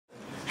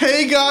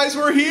Hey guys,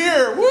 we're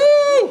here!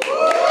 Woo!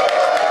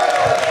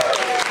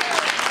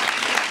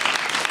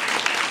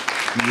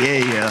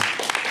 Yeah.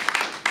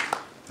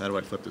 How do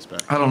I flip this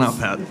back? I don't know,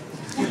 Pat.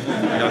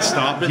 I gotta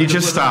stop it? You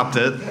just stopped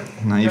it.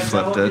 No, you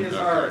flipped it.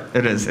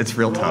 It is. It's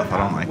real tough. I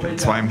don't like it.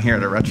 That's why I'm here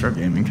at a retro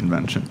gaming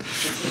convention.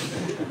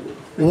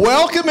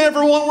 Welcome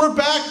everyone, we're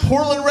back.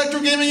 Portland Retro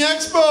Gaming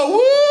Expo! Woo!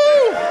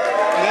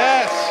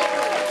 Yes!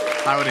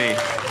 Howdy.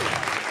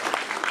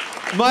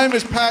 My name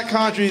is Pat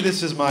Contri.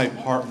 This is my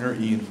partner,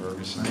 Ian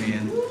Ferguson. Hi,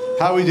 Ian.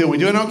 How we doing? We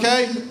doing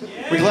okay?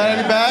 We glad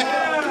to be back?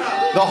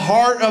 The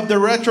heart of the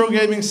retro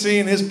gaming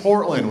scene is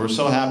Portland. We're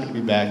so happy to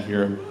be back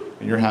here,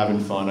 and you're having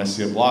fun. I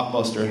see a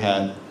Blockbuster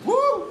hat.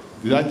 Woo!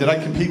 Did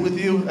I compete with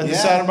you at the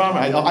Saturn Bomber?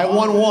 I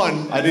won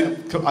one. I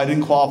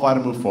didn't qualify to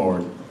move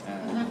forward.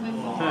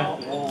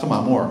 Come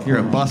on, more. You're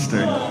a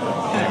buster.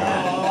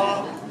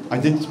 I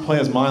did play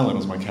as Milan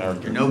as my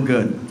character. You're no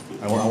good.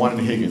 I wanted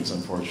Higgins,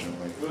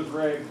 unfortunately. It was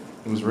rigged.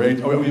 It was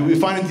rigged. Oh, we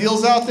finding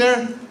deals out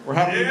there? We're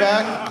happy to be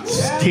back.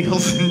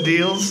 Steals and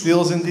deals?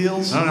 Steals and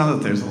deals? I don't know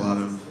that there's a lot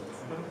of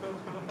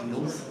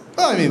deals.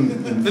 Well, I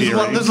mean,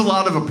 There's a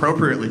lot of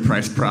appropriately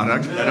priced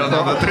product. I don't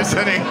know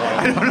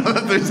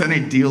that there's any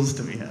deals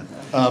to be had.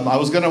 I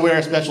was going to wear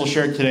a special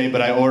shirt today,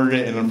 but I ordered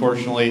it, and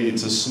unfortunately,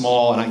 it's a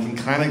small, and I can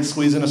kind of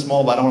squeeze in a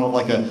small, but I don't want to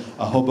look like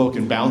a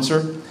Hoboken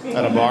bouncer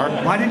at a bar.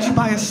 Why did you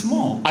buy a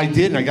small? I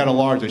did, and I got a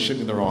large. I shipped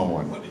me the wrong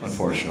one,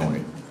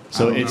 unfortunately.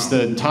 So it's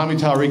the Tommy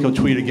Tallarico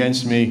tweet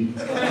against me.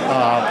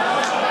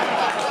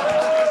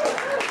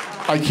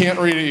 I can't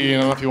read it, Ian.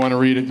 I don't know if you want to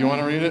read it. Do you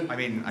want to read it? I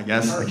mean, I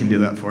guess I can do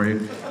that for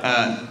you.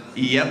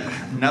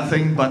 Yep,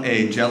 nothing but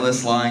a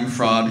jealous, lying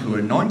fraud who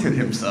anointed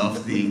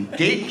himself the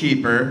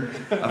gatekeeper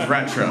of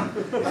retro.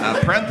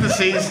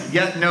 Parentheses,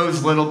 yet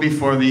knows little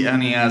before the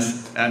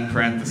NES, and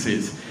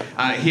parentheses.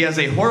 He has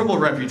a horrible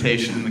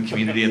reputation in the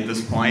community at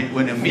this point.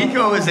 When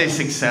Amico is a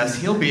success,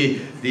 he'll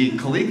be the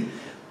Coleco.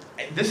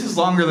 This is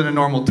longer than a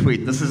normal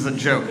tweet. This is a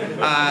joke.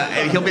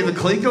 He'll be the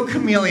Coleco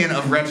chameleon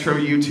of retro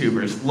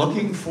YouTubers.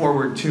 Looking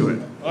forward to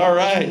it. All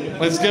right,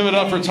 let's give it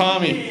up for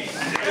Tommy.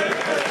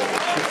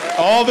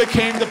 All that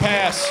came to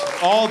pass,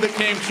 all that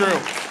came true.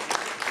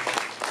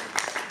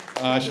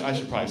 I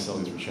should probably sell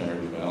these for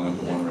charity, but I don't have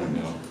the one right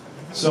now.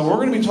 So we're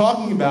going to be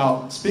talking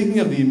about, speaking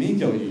of the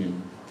Amico,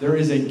 Ian, there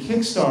is a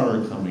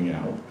Kickstarter coming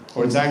out,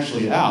 or it's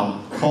actually out,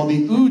 called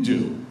the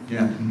UDU.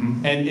 Yeah.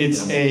 Mm-hmm. And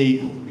it's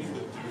a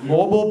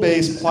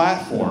mobile-based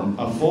platform,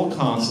 a full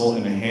console,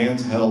 and a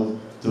handheld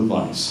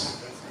device.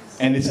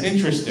 And it's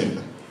interesting.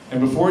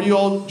 And before you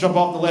all jump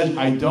off the ledge,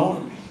 I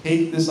don't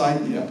hate this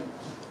idea.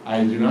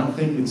 I do not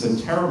think it's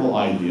a terrible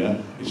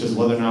idea. It's just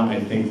whether or not I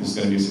think this is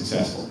going to be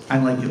successful. I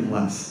like it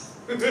less.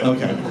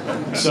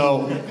 Okay.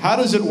 So how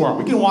does it work?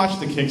 We can watch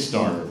the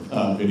Kickstarter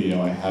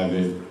video. I have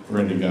it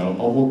ready to go.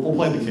 Oh, we'll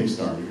play the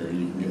Kickstarter here.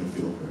 You can get a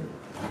feel for it.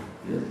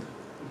 Here.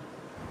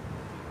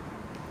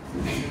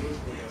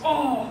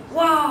 Oh,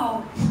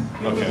 wow!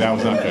 Okay, that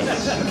was not good.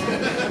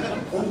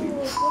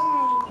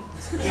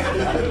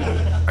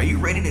 Are you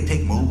ready to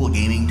take mobile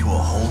gaming to a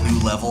whole new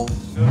level?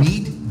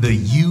 Meet the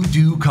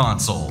UDU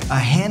Console, a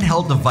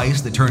handheld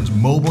device that turns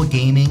mobile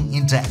gaming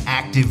into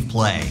active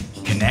play.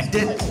 Connect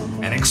it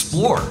and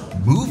explore.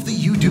 Move the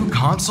UDU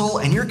Console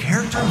and your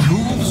character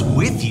moves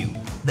with you.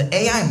 The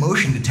AI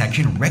motion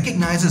detection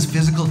recognizes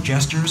physical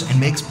gestures and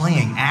makes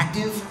playing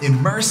active,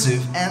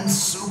 immersive, and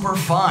super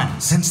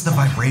fun. Sense the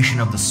vibration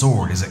of the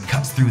sword as it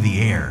cuts through the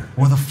air,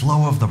 or the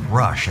flow of the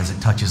brush as it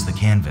touches the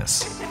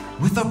canvas.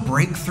 With a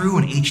breakthrough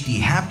in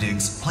HD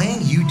haptics,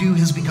 playing UDU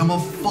has become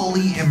a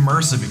fully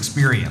immersive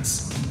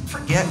experience.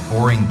 Forget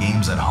boring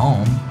games at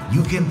home.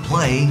 You can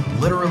play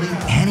literally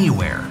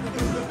anywhere.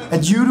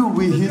 At UDU,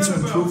 we're here to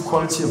improve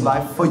quality of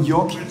life for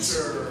your kids.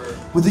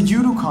 With the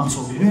UDU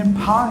Console, we're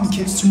empowering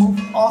kids to move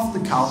off the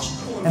couch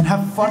and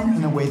have fun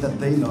in a way that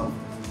they love.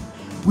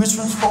 We're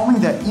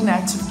transforming their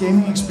inactive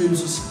gaming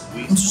experiences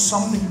into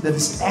something that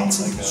is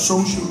active,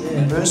 social,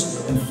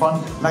 immersive, and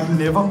fun like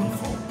never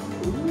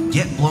before.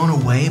 Get blown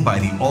away by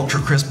the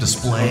ultra-crisp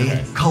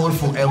display,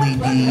 colorful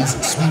LEDs,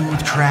 smooth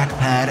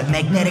trackpad,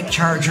 magnetic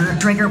charger,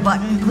 Trigger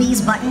button,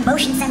 squeeze button,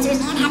 motion sensors,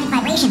 and having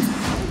vibrations.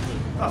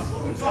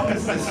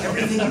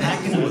 Everything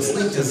packed into a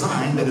sleek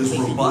design that is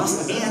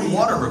robust and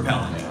water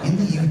repellent. In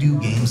the UDU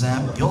Games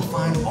app, you'll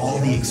find all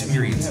the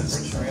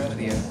experiences.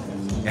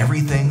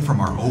 Everything from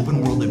our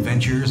open world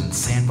adventures and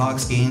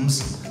sandbox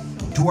games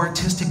to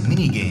artistic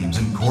mini games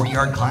and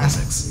courtyard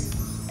classics.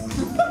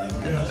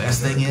 And the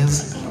best thing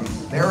is,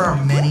 there are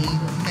many,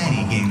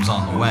 many games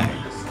on the way.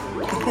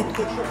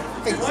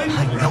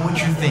 I know what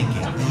you're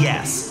thinking.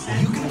 Yes,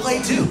 you can play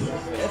too.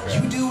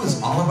 UDU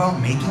is all about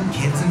making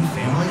kids and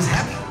families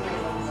happy.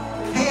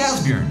 Hey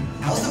Asbjørn,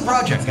 how's the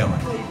project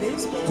going?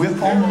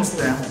 We're almost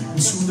there,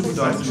 and soon the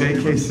production will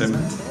be J.K.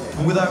 Simmons.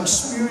 And with our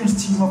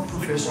experienced team of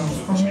professionals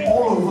from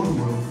all over the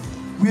world,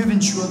 we have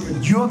ensured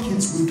that your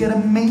kids will get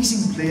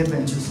amazing play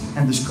adventures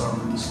and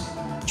discoveries.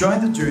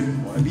 Join the journey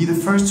and be the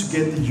first to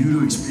get the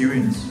UDU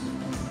experience.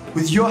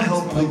 With your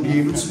help, we'll be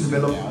able to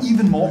develop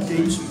even more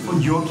games for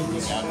your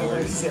kids.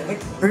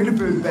 Early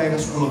bird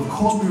baggers will of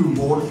course be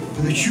rewarded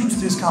with a huge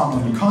discount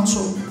on the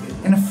console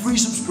and a free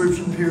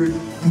subscription period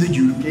in the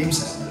UDU Game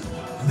Center.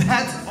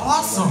 That's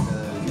awesome!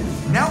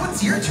 Now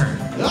it's your turn.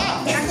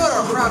 Check out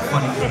our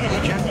crowdfunding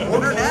page and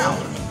order now.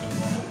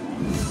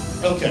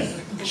 Okay,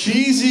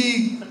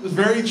 cheesy,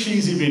 very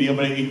cheesy video,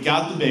 but it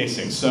got the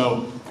basics.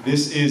 So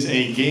this is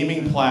a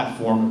gaming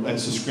platform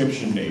that's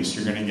subscription based.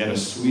 You're going to get a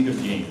suite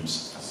of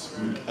games.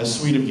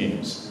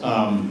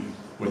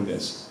 With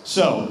this.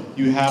 So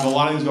you have a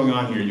lot of things going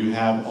on here. You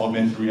have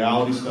augmented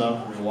reality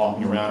stuff where you're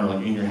walking around, or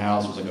like in your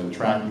house, there's like a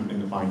tracking thing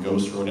to find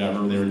ghosts or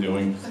whatever they were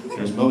doing.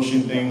 There's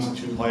motion things,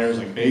 2 players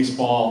like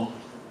baseball.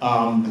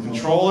 The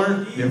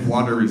controller. You have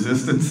water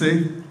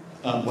resistancy.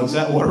 What's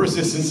that? Water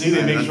resistancy.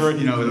 They make sure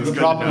you know, you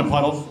drop in a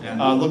puddle.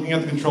 Yeah. Looking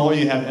at the controller,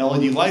 you have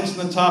LED lights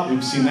on the top.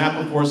 We've seen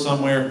that before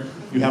somewhere.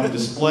 You have a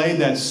display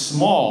that's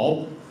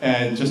small,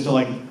 and just to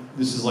like,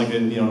 this is like a,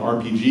 an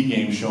RPG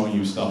game showing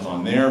you stuff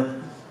on there.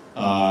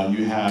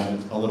 You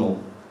have a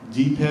little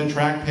D-pad,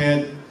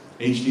 trackpad,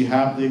 HD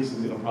haptics.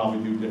 It'll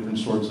probably do different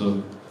sorts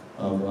of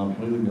what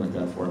do you look like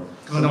that for?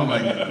 Because I don't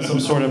like it. Some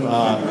sort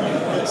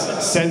of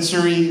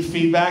sensory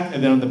feedback,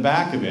 and then on the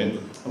back of it,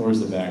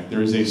 where's the back?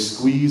 There is a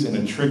squeeze and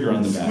a trigger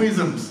on the back. Squeeze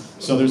them.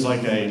 So there's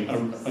like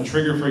a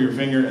trigger for your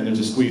finger, and there's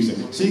a squeeze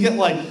thing. So you get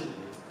like,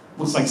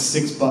 looks like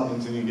 6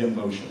 buttons, and you get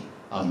motion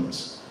on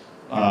this.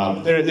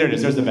 There it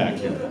is, there's the back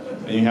here.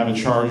 And you have a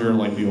charger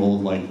like the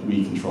old like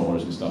Wii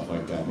controllers and stuff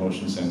like that,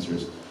 motion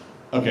sensors.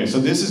 Okay, so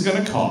this is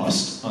going to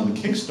cost, on the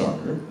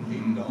Kickstarter,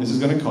 this is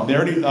going to cost, they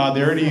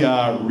already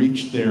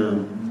reached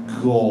their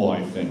goal,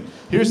 I think.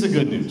 Here's the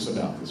good news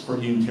about this, for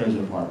Ian tears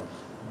it apart.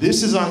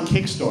 This is on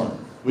Kickstarter,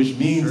 which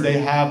means they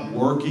have a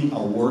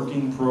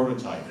working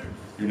prototype.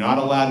 You're not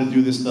allowed to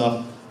do this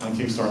stuff on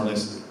Kickstarter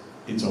unless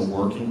it's a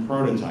working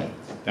prototype.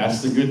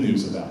 That's the good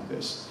news about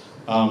this.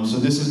 So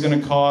this is going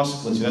to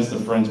cost, let's see, that's the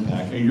Friends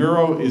Pack.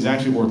 €1 is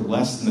actually worth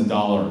less than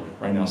 $1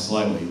 right now,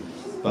 slightly.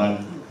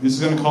 But this is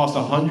going to cost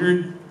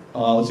early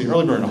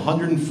bird,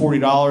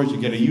 $140. You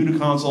get a UDU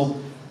console,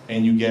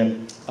 and you get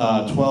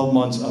 12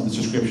 months of the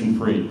subscription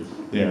free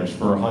there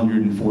for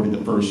 $140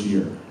 the first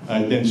year.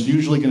 Then it's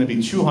usually going to be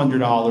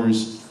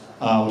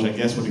 $200, which I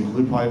guess would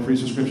include probably a free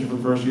subscription for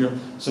the first year.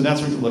 So that's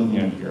what you're looking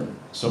at here.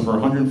 So for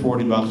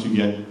 $140,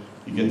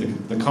 you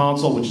get the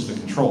console, which is the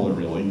controller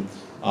really.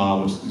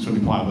 Which is going to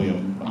be probably,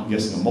 I'm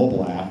guessing, a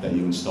mobile app that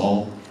you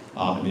install.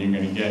 And then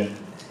you're going to get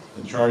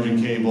the charging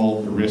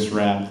cable, the wrist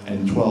wrap,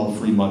 and 12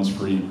 free months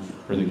free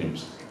for the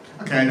games.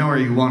 Okay, I know where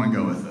you want to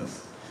go with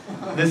this.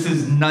 This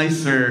is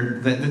nicer,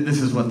 this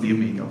is what the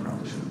Amigo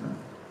probably should have been.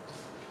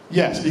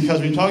 Yes, because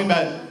when you're talking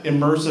about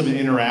immersive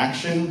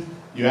interaction,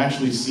 you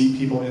actually see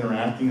people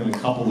interacting in a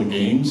couple of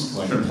games,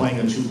 like they're playing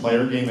a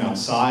 2-player game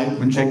outside.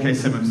 When J.K.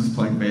 Simmons is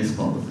playing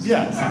baseball with his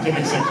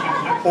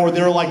Yeah, or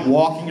they're like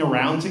walking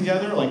around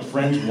together, like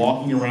friends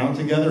walking around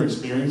together,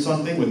 experience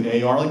something with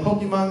AR, like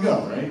Pokemon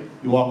Go, right?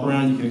 You walk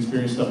around, you can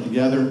experience stuff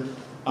together.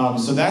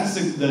 So that's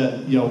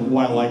the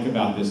what I like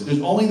about this.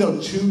 There's only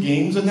 2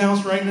 games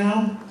announced right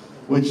now,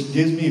 which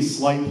gives me a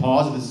slight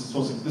pause. This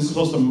is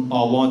supposed to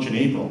launch in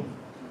April.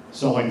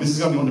 So like this is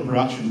going to go into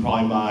production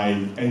probably by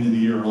end of the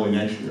year, early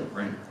next year.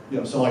 Right.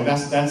 Yeah. So like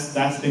that's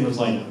the thing. Was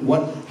like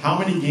how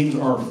many games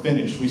are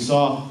finished? We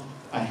saw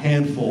a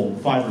handful,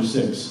 5 or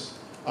 6.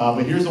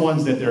 But here's the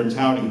ones that they're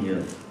touting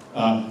here.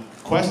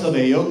 Quest of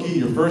Aoki,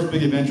 your first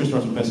big adventure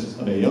starts with Quest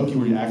of Aoki,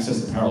 where you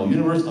access the parallel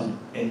universe of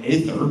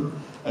Aether.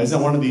 Is that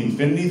one of the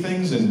infinity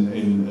things in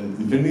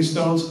Infinity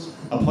Stones?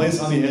 A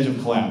place on the edge of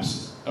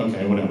collapse.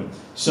 Okay, whatever.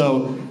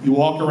 So you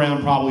walk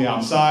around probably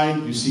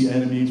outside, you see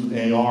enemies with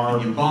AR.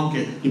 You bonk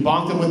it. You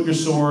bonk them with your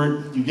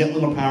sword, you get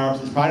little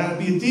power-ups. It's probably not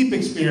going to be a deep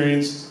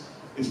experience.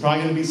 It's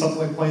probably going to be something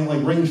like playing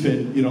like Ring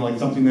Fit, like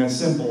something that's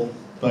simple.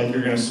 But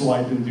you're going to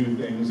swipe and do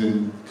things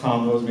and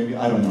combos, maybe,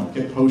 I don't know,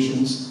 get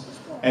potions.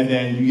 And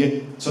then you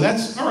get, so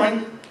that's, all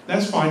right,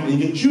 that's fine. And you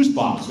get Juice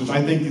Box, which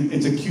I think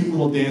it's a cute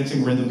little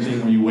dancing rhythm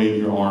thing where you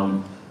wave your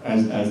arm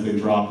as they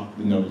drop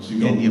the notes.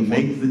 And you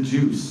make the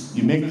juice.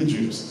 You make the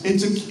juice.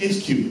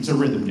 It's cute. It's a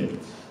rhythm game.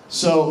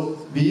 So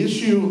the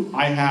issue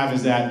I have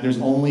is that there's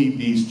only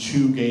these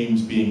 2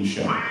 games being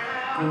shown.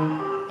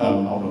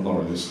 I'll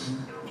lower this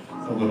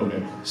a little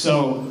bit.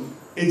 So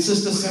it's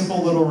just a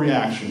simple little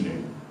reaction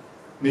game.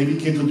 Maybe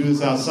kids will do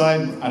this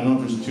outside. I don't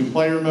know if there's a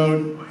 2-player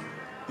mode.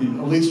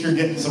 At least you're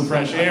getting some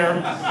fresh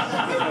air.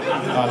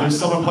 There's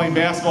someone playing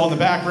basketball in the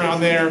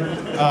background there.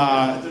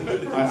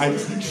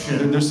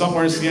 There's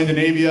somewhere in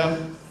Scandinavia.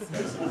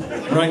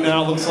 Right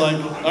now, it looks like.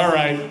 All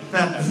right.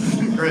 That's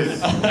great.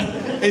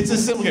 It's a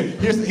simple game.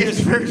 Here's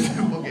a very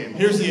simple game.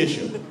 Here's the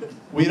issue.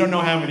 We don't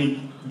know how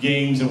many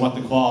games and what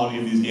the quality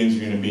of these games are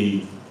going to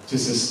be to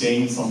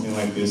sustain something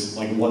like this,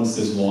 like once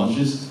this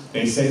launches.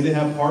 They say they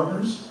have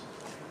partners,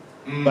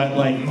 but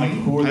like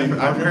who are they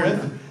partnered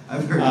with?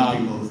 I've heard of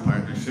people's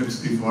partnerships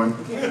before.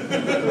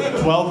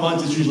 12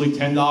 months is usually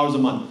 $10 a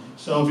month.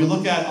 So if you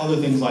look at other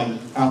things like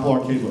Apple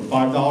Arcade, what,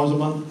 $5 a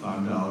month?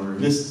 $5.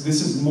 This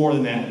is more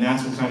than that, and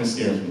that's what kind of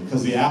scares me.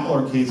 Because the Apple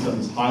Arcade stuff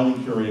is highly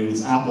curated.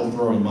 It's Apple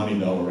throwing money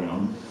though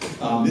around.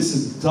 This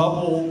is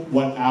double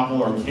what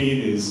Apple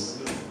Arcade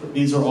is.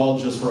 These are all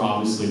just for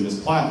obviously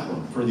this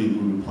platform, for the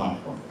UDU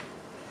platform.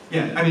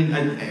 Yeah, I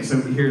mean, so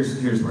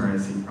here's where I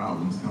see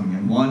problems coming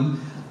in.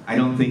 One, I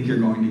don't think you're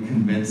going to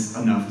convince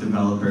enough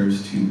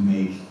developers to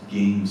make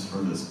games for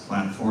this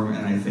platform,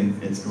 and I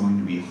think it's going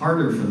to be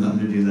harder for them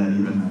to do that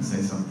even than, say,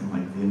 something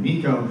like the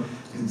Amico.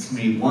 It's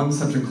going to be, one,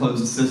 such a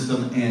closed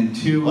system, and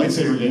two,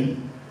 Lightsaber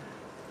game.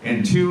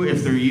 And two,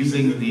 if they're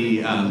using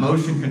the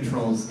motion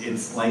controls,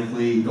 it's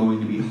likely going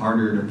to be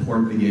harder to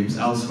port the games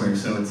elsewhere,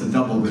 so it's a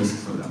double risk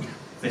for them.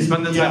 They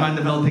spend the time on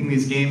developing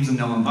these games and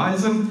no one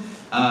buys them,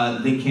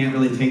 they can't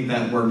really take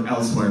that work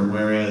elsewhere,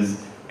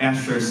 whereas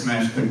Astro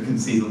Smash could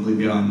conceivably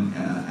be on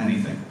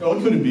anything. No,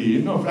 it couldn't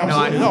be. No,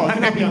 absolutely. No, it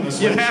cannot be on the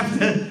Switch. You have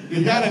to.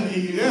 You gotta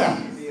be, yeah.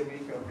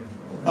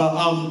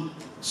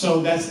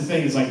 So that's the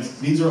thing, is like,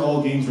 these are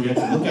all games where you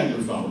have to look at your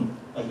phone,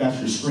 like that's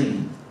your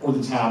screen, or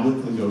the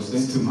tablet, the Ghost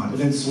thing. It's too much. And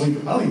then swing,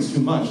 I don't think it's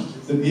too much.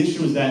 The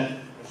issue is that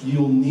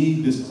you'll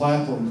need this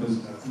platform because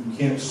you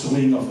can't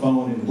swing a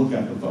phone and look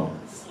at the phone.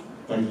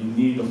 Like, you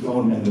need a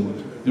phone and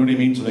you know what I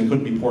mean? So they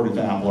couldn't be ported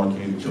to Apple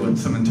Arcade. Doing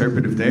some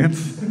interpretive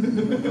dance.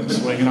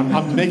 Swinging,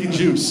 I'm making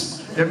juice.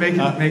 They're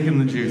making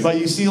the juice. But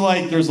you see,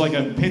 like, there's like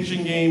a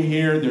pitching game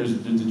here, there's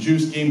the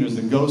juice game, there's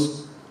the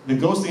ghost. The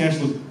ghost thing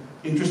actually looks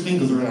interesting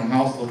because they're in a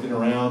house looking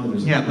around. And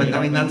there's Yeah, but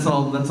I mean, that's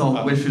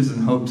all wishes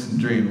and hopes and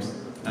dreams.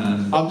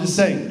 I'm just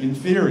saying, in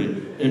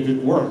theory, if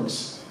it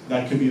works,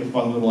 that could be a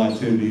fun little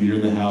activity. You're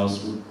in the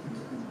house,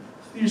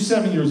 you're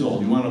 7 years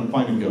old, you want to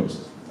find a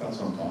ghost. That's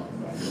what I'm talking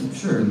about here.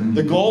 Sure.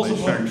 The goals of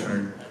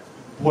Shark.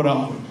 What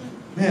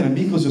man,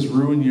 Amico's just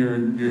ruined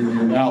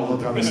your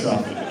outlook on this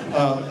stuff.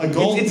 A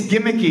goal. It's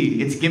gimmicky.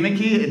 It's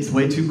gimmicky. It's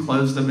way too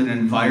closed of an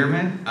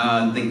environment.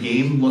 The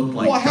game looked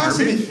like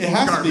garbage. It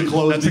has to be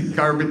closed. That's a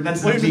garbage.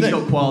 That's an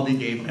Amico quality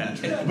game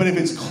patch. But if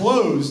it's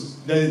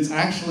closed, then it's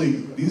actually,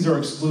 these are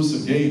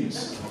exclusive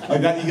games.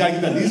 Like that, you gotta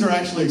get that. These are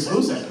actually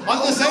exclusive.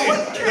 I'm just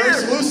saying, they're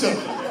exclusive.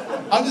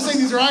 I'm just saying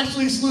these are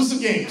actually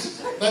exclusive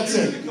games. That's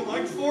it. You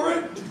collect for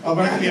it?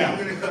 Yeah.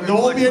 There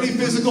won't be any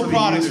physical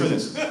products for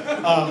this.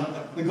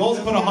 The goal is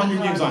to put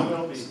 100 games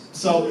on.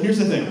 So here's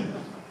the thing.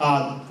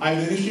 I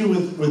have an issue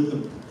with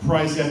the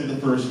price after the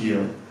first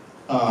year.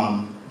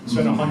 You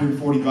spend $140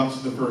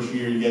 for the first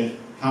year, you get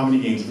how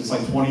many games? If it's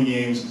like 20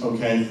 games,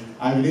 okay.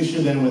 I have an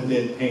issue then with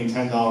it paying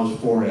 $10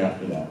 for it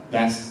after that.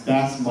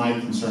 That's my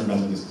concern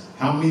about this.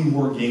 How many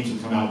more games will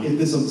come out? If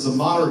this is a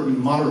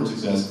moderate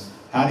success,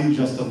 how do you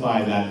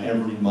justify that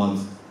every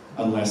month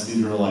unless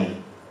these are like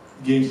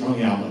games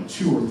coming out like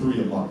 2 or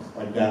 3 a month,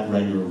 like that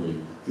regularly?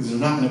 Because they're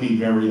not going to be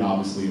very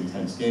obviously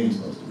intense games,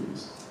 most of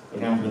these.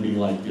 They're not going to be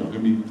like, going to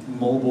be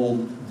mobile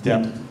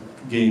depth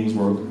games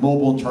where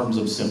mobile in terms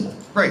of simple.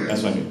 Right.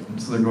 That's what I mean.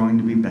 So they're going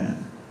to be bad.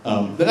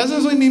 That doesn't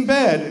necessarily mean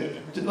bad.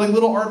 Like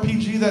little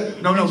RPG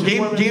that... No,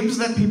 games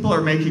that people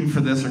are making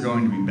for this are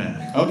going to be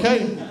bad.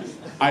 Okay.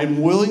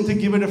 I'm willing to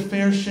give it a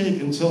fair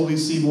shake until we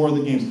see more of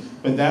the games.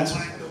 But that's...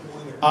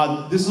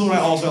 this is what I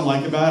also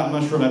like about it.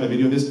 I'm not sure if I have a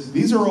video of this.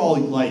 These are all,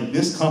 like,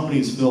 this company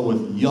is filled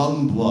with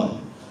young blood.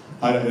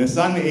 And it's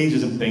not an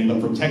ageism thing,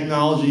 but for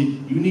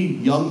technology, you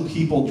need young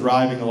people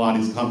driving a lot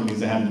of these companies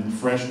that have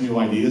fresh new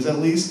ideas at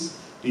least.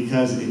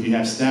 Because if you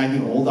have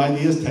stagnant old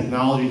ideas,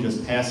 technology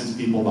just passes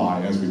people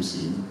by, as we've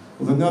seen.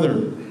 With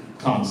another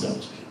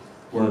concept,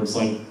 where it's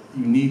like,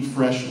 you need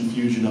fresh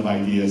infusion of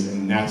ideas,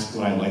 and that's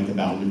what I like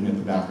about looking at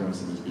the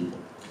backgrounds of these people.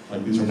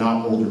 Like, these are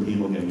not older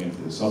people getting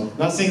into this. So, I'm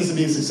not saying this to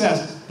be a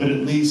success, but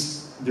at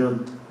least they're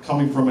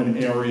coming from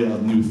an area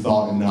of new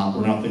thought and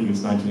we're not thinking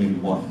it's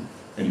 1981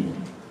 anymore.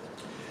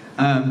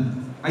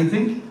 I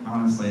think,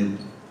 honestly,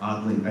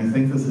 oddly, I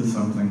think this is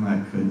something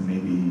that could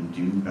maybe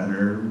do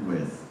better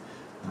with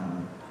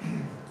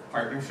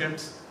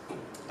partnerships.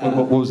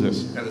 What was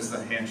this? That was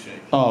the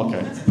handshake. Oh,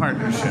 okay.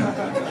 Partnership.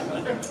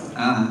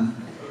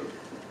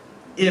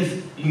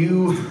 If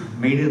you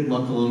made it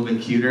look a little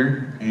bit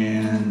cuter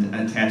and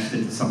attached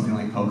it to something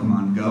like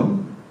Pokemon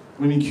Go.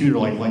 What do you mean cuter?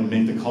 Like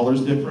make the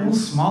colors A little different?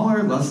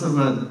 smaller, less of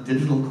a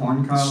digital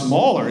corn cob.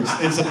 Smaller.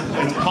 It's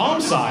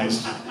palm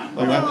sized.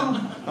 Like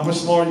how much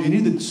smaller? You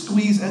need the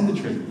squeeze and the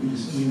trigger.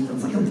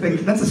 It's like a big,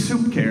 that's a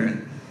soup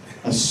carrot.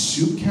 A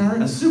soup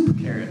carrot? A soup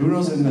carrot. Who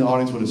knows in the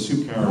audience what a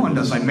soup carrot is? No one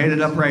does. I made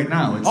it up right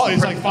now.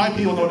 It's like 5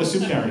 people know what a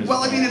soup carrot is.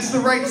 Well, I mean, it's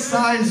the right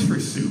size for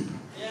soup.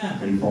 Yeah.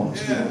 Pretty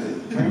false. Think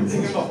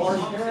of a horse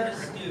carrot?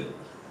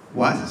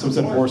 What? So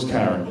said horse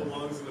carrot.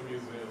 Belongs in the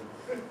museum.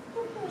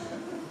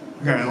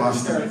 Okay, I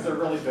lost it. Carrots, they're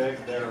really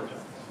big. They're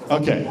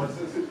Okay.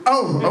 horses.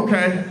 Oh,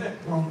 okay.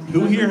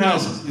 Who here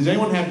does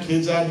anyone have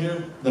kids out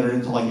here that are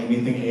into like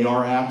anything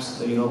AR apps,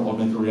 that,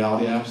 augmented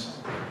reality apps?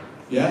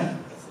 Yeah?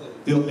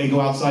 They go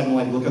outside and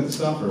like look at the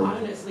stuff, or?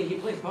 Honestly, he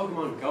plays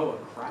Pokemon Go a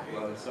crap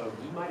load, so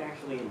he might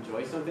actually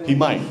enjoy something. He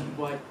like might. this,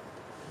 but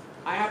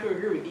I have to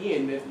agree with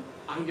Ian that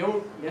I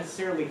don't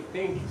necessarily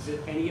think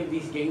that any of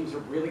these games are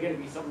really going to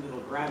be something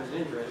that'll grab his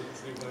interest.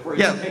 where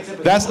he Yeah, picks up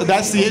a That's toy the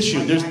and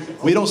issue. plays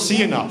active We don't play.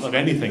 see enough of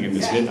anything in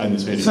this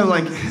video. So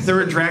like there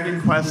were Dragon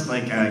Quest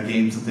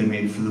games that they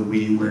made for the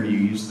Wii where you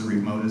use the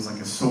remote as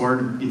like a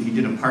sword. If you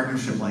did a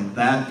partnership like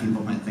that,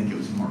 people might think it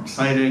was more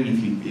exciting.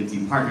 If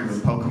you partnered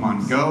with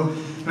Pokemon Go,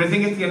 but I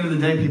think at the end of the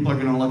day, people are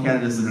going to look at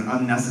it as an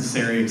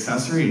unnecessary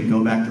accessory and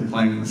go back to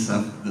playing the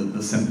stuff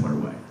the simpler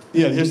way.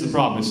 Yeah, here's the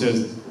problem. It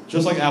says,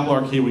 just like Apple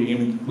Arcade, we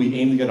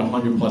aim to get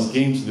 100 plus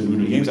games to the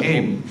UDU Games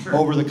Expo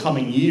over the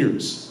coming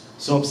years.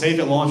 So say if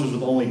it launches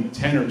with only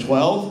 10 or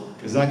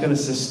 12, is that going to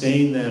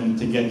sustain them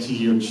to get to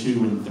year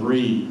 2 and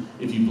 3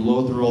 if you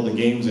blow through all the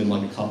games in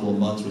like a couple of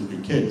months with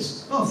your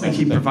kids? Well, if they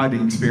keep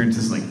providing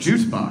experiences like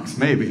Juicebox,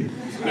 maybe.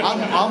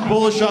 I'm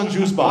bullish on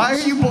Juicebox. Why are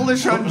you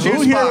bullish on Who here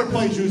would Juicebox?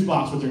 play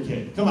Juicebox with their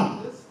kid? Come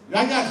on.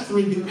 I got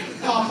 3.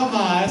 Oh, come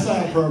on. That's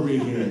not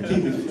appropriate here.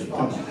 Keep it. Come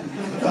on.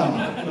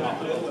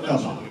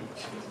 Come on.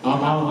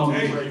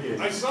 Hey,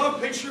 I saw a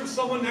picture of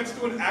someone next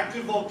to an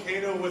active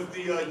volcano with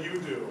the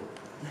UDU.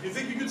 You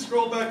think you could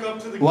scroll back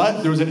up to the...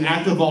 What? There was an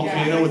active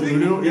volcano with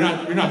UDU?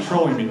 You're not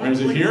trolling me, right?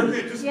 Is it here?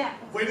 Okay, just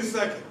wait a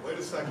second.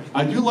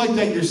 I do like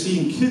that you're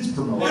seeing kids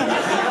promote.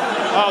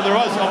 Oh, there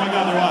was. Oh my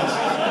God, there was.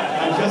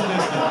 I just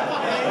missed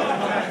it.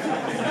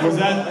 Was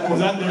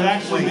that they're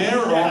actually there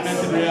or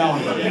augmented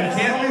reality? You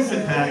can't miss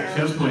it, Pat.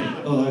 Just wait.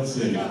 Oh, let's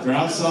see. They're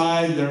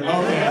outside. They're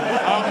okay.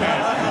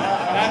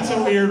 That's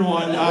a weird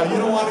one. You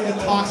don't want to get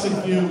toxic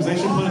fumes. They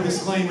should put a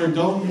disclaimer: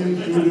 don't use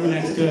UDU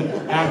next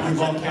to active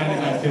volcanic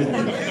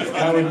activity.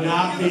 That would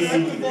not be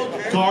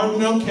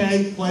garden.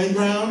 Okay,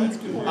 playground.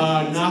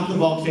 Not the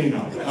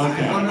volcano. Okay.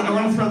 I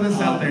want to throw this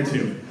out there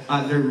too.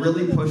 They're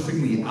really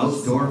pushing the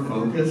outdoor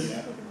focus.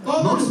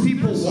 Most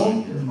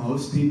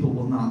people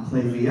will not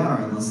play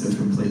VR unless they're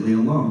completely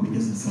alone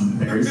because it's an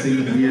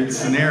embarrassing and weird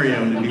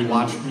scenario to be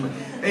watching.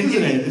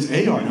 It's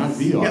AR, not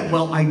VR. Yeah,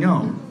 well, I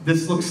know. It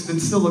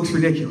still looks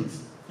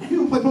ridiculous. You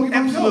don't play Pokemon Go,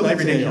 Absolutely that's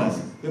ridiculous.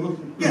 AR. They look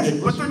Yes,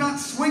 ridiculous. but they're not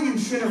swinging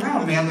shit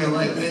around, man. They're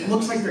like, it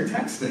looks like they're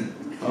texting.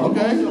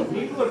 Okay. So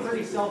people are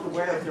pretty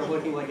self-aware if they're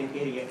looking like an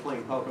idiot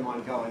playing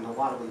Pokemon Go, and a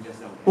lot of them just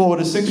don't. Well, would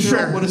a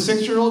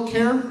 6-year-old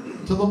care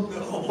to look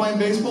playing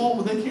baseball?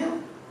 Would they care?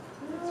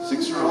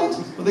 6-year-olds?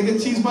 Would they get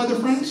teased by their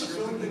friends?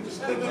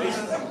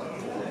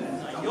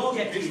 You'll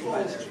get teased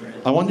by their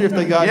friends. I wonder if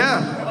they got.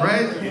 Yeah,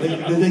 right?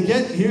 Did they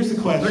get? Here's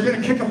the question. They're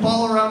gonna kick a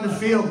ball around the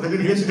field. They're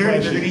gonna get dirty.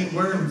 They're gonna eat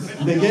worms.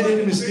 Did they get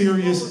any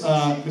mysterious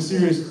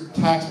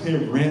taxpayer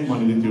grant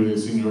money to do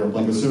this in Europe,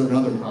 like a certain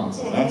other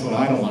console? That's what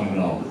I don't want to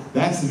know.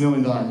 That's the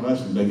 $1 million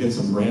question. Did they get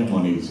some grant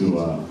money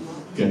to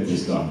get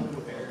this done?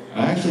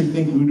 I actually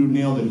think UDU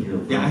nailed it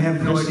here. Yeah, I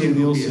have no Christian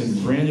idea who he Nielsen,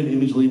 is. Brandon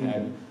Imagely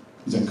had.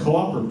 Is it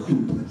co-op or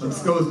coop?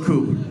 Let's go with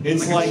Coop.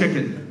 It's like a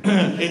chicken.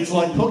 It's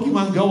like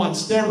Pokemon Go on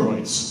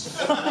steroids.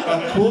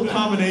 A cool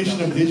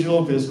combination of digital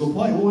and physical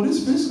play. Well, it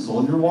is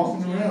physical. You're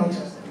walking around.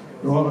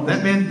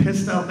 That man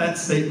pissed out that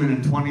statement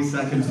in 20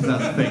 seconds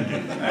without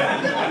thinking.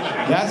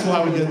 That's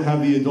why we didn't have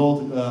the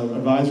adult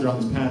advisor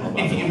on this panel.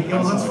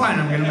 Well, that's fine.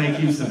 I'm going to make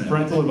use of it.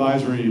 Parental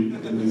advisory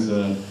is.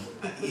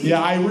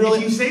 Yeah, I If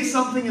really. you say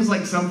something is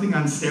like something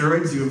on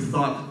steroids, you have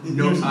thought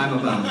no time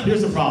about it.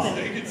 Here's the problem.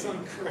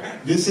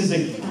 This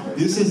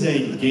is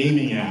a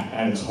gaming app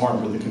at its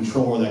heart with a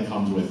controller that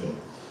comes with it.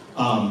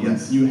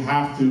 Yes. You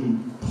have to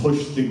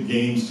push the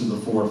games to the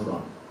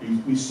forefront.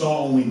 We saw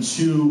only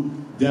 2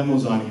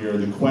 demos on here: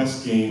 the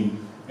Quest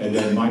game and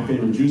then my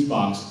favorite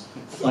Juicebox.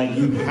 Like,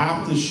 you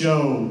have to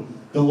show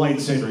the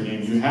lightsaber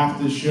game. You have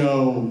to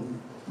show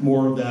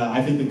more of the.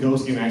 I think the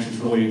Ghost game actually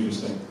is really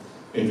interesting.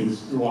 If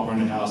you're walking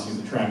around the house, you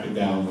have to track it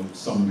down with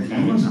some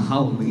mechanics.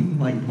 Halloween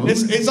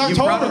It's You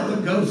brought up October.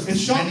 the Ghost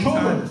It's many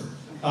October.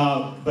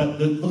 times.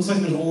 But it looks like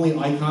there's only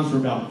icons for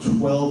about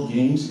 12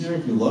 games here.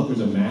 If you look,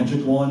 there's a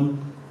Magic one.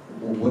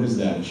 What is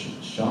that?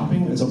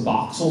 Shopping? It's a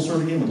voxel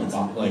sort of game.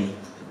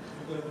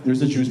 There's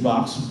the juice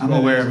box. I'm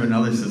aware of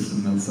another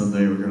system that said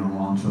they were going to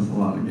launch with a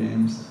lot of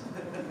games.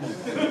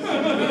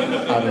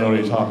 I don't know what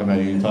you're talking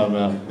about. You're talking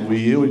about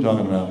Wii U? What are you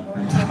talking about?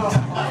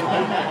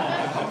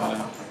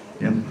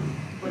 Yep.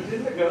 But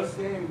didn't the Ghost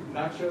game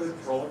not show the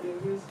controller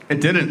being used?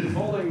 It didn't.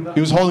 Holding the... He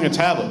was holding a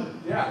tablet.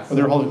 Yeah. Or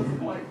they're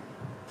holding. Like,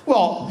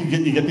 Well, you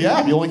get the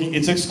app.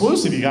 It's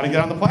exclusive. You got to get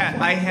on the Pat,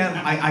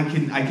 platform.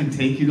 I can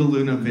take you to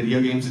Luna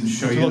Video Games and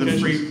show you the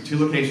free 2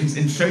 locations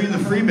and show you the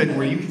free bit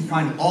where you can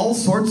find all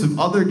sorts of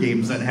other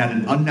games that had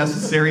an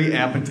unnecessary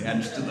app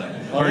attached to them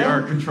or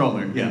a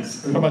controller.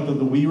 Yes. We're talking about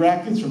the Wii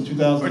rackets from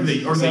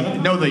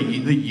 2007.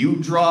 The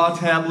U-Draw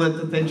tablet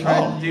that they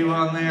tried to do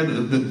on there,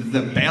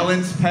 the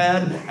balance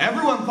pad.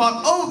 Everyone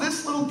thought, oh,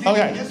 this little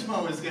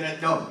gizmo is gonna.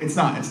 No, it's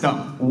not. It's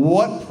dumb.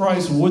 What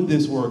price would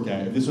this work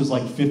at? If this was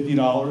like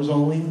 $50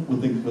 only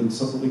with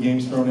some of the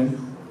games thrown in?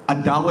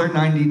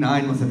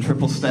 $1.99 with a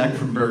triple stack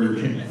from Burger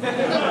King.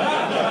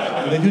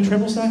 Do they do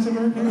triple stacks at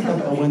Burger King?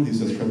 Oh, Wendy's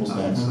says triple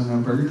stacks.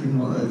 Burger King.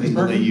 Well, I think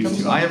they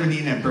used to. I haven't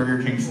eaten at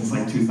Burger King since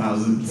like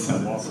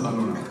 2007, so I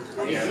don't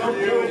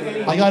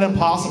know. I got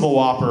Impossible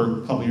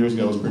Whopper a couple years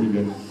ago. It was pretty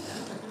good.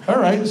 All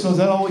right, so is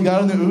that all we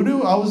got in the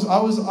UDU?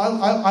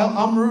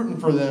 I'm rooting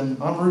for them.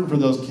 I'm rooting for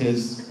those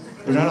kids.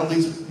 They're not at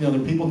least, they're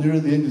people new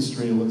to the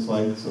industry, it looks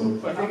like. So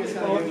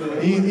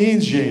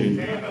Ian's jaded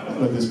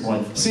at this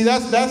point. See,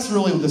 that's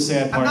really the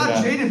sad part. I'm not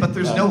of that. jaded, but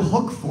there's no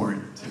hook for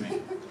it to me.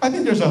 I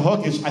think there's a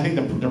hook. I think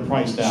they're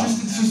priced out.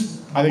 It's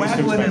just I think it's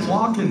too waggling and expensive.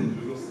 walking.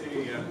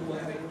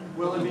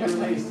 Will it be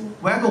released?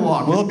 Waggle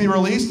walk. Will it be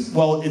released?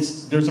 Well,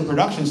 there's a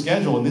production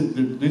schedule,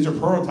 and these are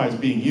prototypes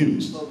being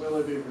used. Well, will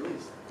it be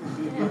released?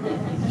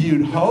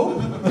 You'd hope,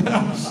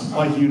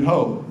 like you'd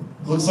hope.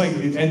 Looks like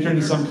it entered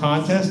into some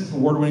contest,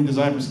 award-winning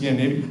design for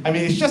Scandinavia. I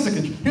mean, it's just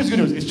here's the good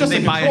news. It's just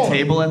Did they a buy controller. a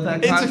table at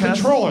that contest? It's a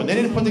controller. They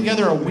didn't put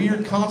together a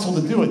weird console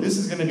to do it. This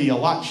is going to be a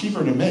lot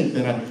cheaper to make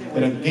than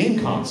a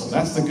game console.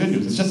 That's the good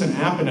news. It's just an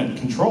app and a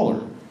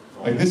controller.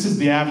 Like, this is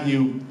the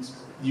avenue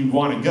you'd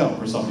want to go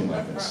for something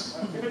like this.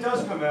 If it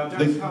does come out,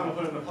 Dexcom will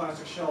put it in a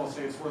plastic shell and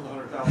say it's worth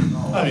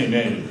 $100,000. I mean,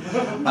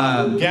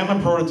 maybe.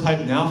 Gamma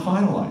prototype now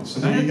finalized. So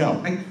there you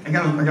go. I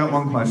got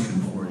one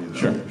question for you,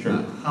 though.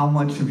 Sure. How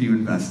much have you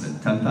invested?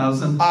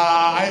 $10,000?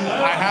 I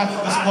have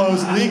to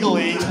disclose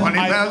legally.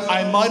 20,000?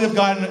 I might have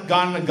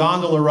gotten a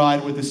gondola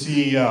ride with the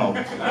CEO.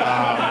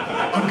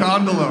 A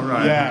gondola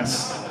ride.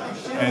 Yes.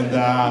 And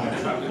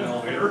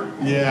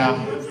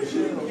yeah.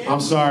 I'm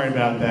sorry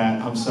about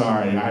that. I'm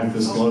sorry. I have to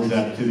disclose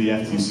that to the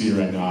FTC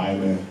right now.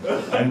 I'm an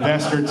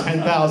investor,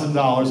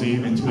 $10,000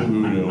 even into the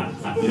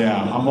UDU.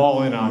 Yeah, I'm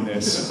all in on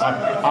this.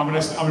 I'm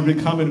gonna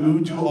become an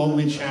UDU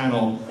only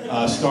channel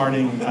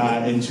starting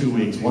in 2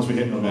 weeks. Once we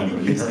hit November.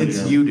 It's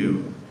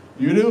UDU.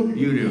 UDU?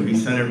 UDU. He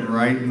said it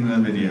right in the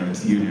video.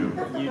 It's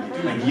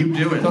UDU. Like, you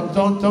do it.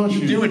 Don't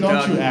you do it, don't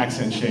Doug. you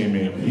accent shame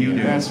me. You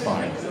do. That's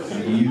fine.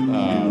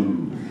 UDU.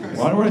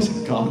 Why would I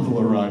say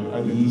gondola ride?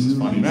 I think this is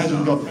funny.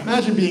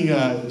 Imagine being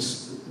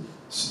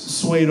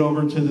swayed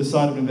over to the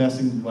side of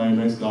investing by a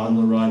nice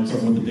gondola ride,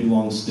 someone with a big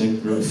long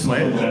stick.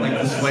 Sway, like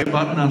the sway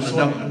button on the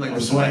double, like Or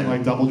the swaying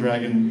like Double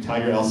Dragon,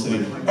 Tiger L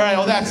City. All right,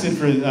 well that's it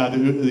for the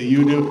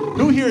UDU.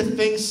 Who here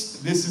thinks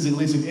this is at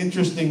least an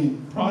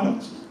interesting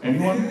product?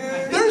 Anyone?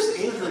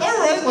 All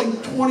right, like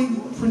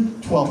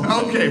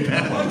 12%. Okay,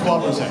 Ben.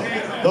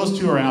 12%. Those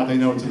two are out. They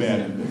know it's a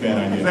bad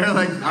idea. They're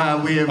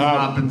like, we have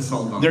not been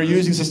sold on. They're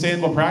using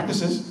sustainable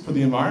practices for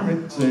the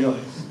environment. So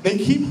they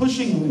keep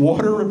pushing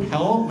water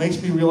repellent.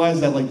 Makes me realize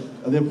that, like,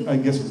 I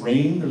guess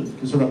rain or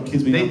sort of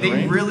kids being out in the They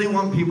rain. really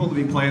want people to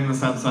be playing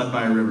this outside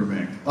by a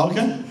riverbank.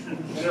 Okay.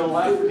 And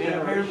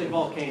apparently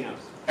volcanoes.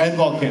 And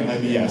volcano,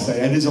 yes,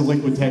 it is a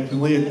liquid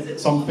technically at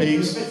some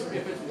phase.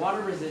 If it's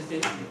water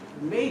resistant,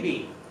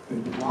 maybe.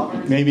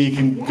 Maybe you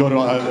can go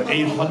to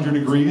 800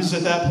 degrees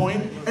at that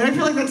point. And I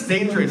feel like that's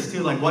dangerous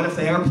too. Like, what if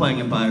they are playing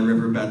it by a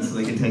riverbed so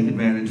they can take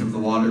advantage of the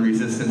water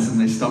resistance and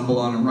they stumble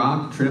on a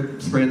rock, trip,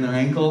 sprain their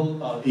ankle,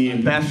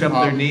 bash up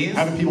their knees?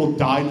 Haven't people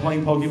died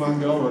playing Pokemon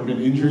Go or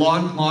been injured?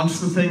 Launch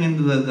the thing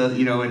into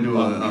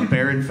into a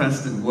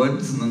bear-infested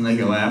woods, and then they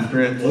go after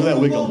it. Look at that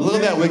wiggle! Look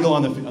at that wiggle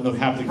on the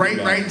haptic.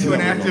 Right into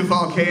an active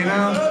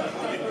volcano.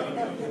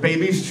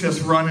 Babies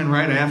just running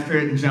right after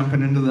it and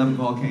jumping into them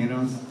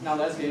volcanoes. Now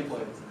that's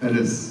gameplay. It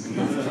is.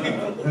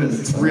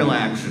 It's real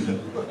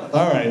action.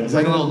 All right, It's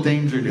like a little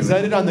danger to is it.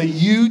 that it on the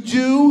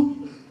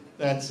UDU?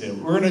 That's it.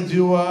 We're gonna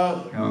do.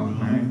 Oh, all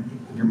right.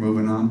 You're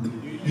moving on.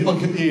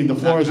 Look at Ian. The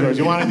floor is yours.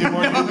 You want to do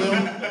more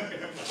UDU?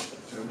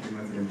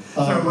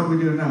 So what do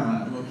we do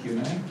now? A little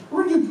Q&A?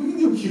 We can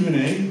do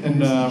Q&A,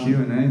 and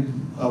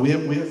Q&A. we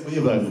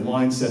have a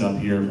line set up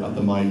here at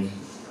the mic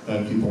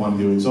that people want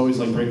to do. It's always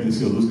like breaking the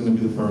seal. Who's going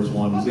to be the first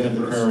one? Who's going to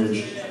have the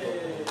courage?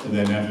 And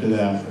then after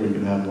that, we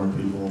can have more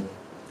people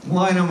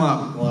Line them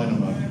up. line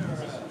them up.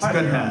 It's a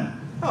good hat.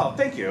 Oh,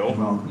 thank you.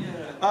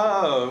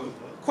 Welcome.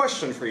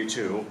 Question for you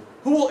two.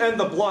 Who will end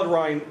the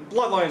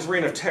Bloodline's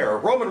reign of terror?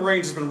 Roman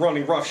Reigns has been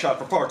running roughshod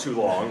for far too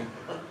long.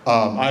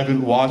 I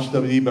haven't watched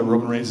WWE, but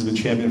Roman Reigns has been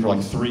champion for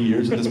like 3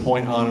 years at this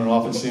point, on and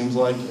off, it seems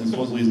like. And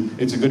supposedly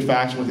it's a good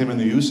faction with him and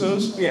the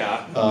Usos.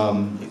 Yeah.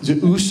 Is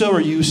it Uso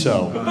or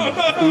Uso?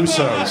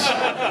 Usos.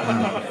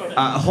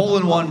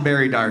 Hole-in-one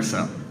Barry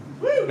Darso.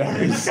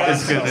 He's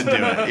going to do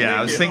it. Yeah,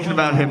 I was thinking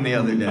about him the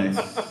other day.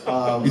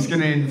 He's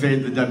going to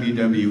invade the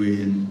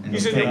WWE and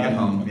He's take it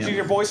home. Is Yeah. in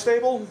your boy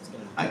stable?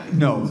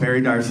 No,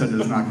 Barry Darso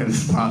is not going to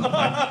spot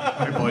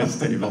my boy's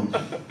table.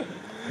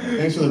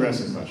 Thanks for the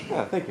wrestling question.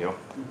 Yeah, thank you.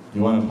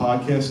 You want a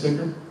podcast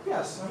sticker?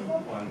 Yes, I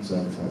want one. Let's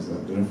advertise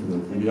that. Do it for the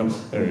video.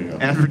 There you go.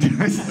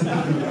 Advertise.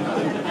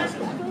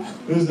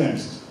 Who's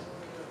next?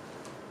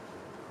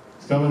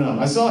 It's coming up.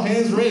 I saw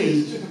hands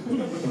raised.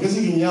 I guess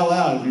you can yell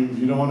out if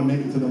you don't want to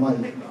make it to the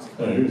mic.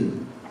 Oh, here's it.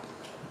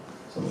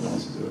 Someone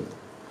else to do it.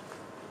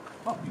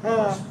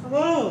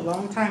 Hello,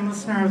 long-time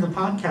listener of the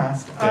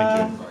podcast.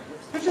 Thank you.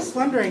 I'm just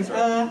wondering,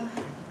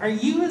 are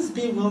you as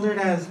bewildered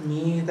as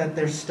me that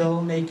they're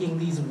still making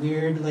these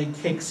weird, like,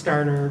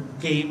 Kickstarter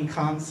game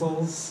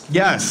consoles?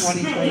 Yes.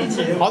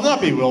 2022. I'm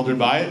not bewildered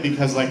by it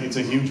because, like, it's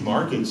a huge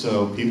market,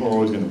 so people are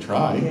always going to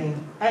try. Yeah.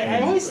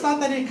 I always thought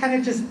that it kind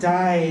of just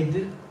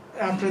died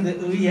after the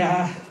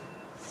Ouya.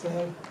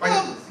 So.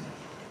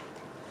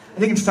 I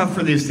think it's tough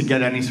for these to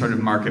get any sort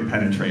of market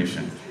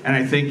penetration. And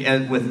I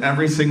think with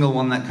every single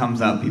one that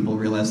comes out, people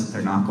realize that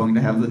they're not going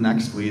to have the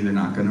next Wii, they're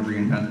not going to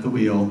reinvent the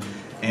wheel.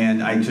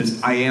 And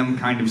I am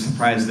kind of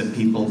surprised that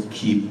people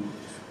keep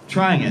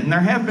trying it. And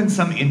there have been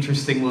some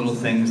interesting little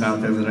things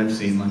out there that I've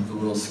seen, like the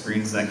little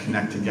screens that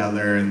connect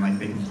together and like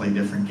they can play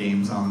different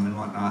games on them and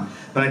whatnot.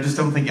 But I just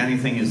don't think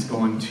anything is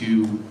going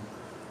to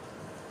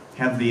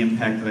have the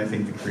impact that I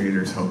think the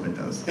creators hope it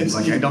does. It's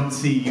like I don't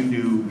see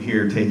UDU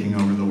here taking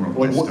over the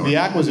world. Store. The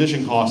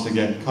acquisition cost to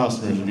get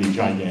customers would be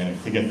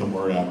gigantic to get the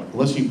word out.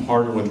 Unless you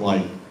partner with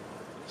like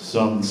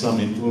some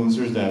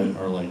influencers that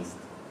are like,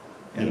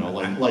 you know,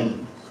 like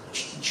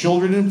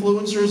children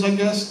influencers, I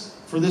guess,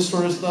 for this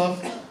sort of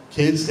stuff.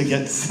 Kids to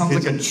get... Sounds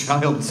like a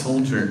child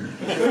soldier.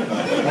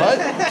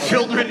 What?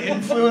 Children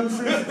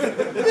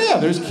influencers? Yeah,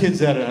 there's kids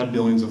that have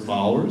billions of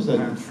followers that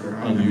on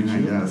YouTube.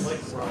 I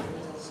guess.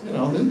 You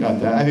know, they've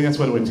got that. I think that's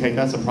what it would take.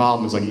 That's the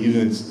problem. Is like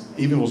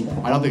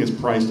I don't think it's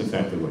priced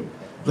effectively.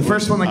 The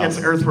first one that gets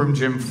Earthworm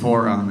Jim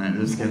 4 on it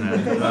is gonna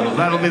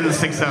that'll be the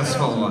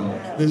successful one.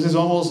 This is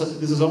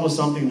almost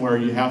something where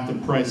you have to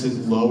price it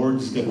lower,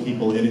 just get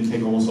people in and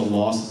take almost a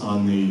loss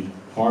on the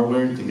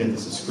hardware to get the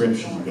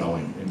subscription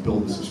going and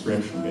build the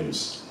subscription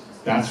base.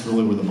 That's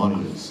really where the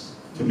money is,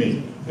 to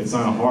me. It's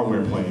not a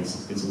hardware play.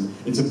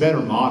 It's a better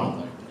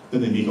model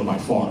than the Nico by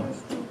far,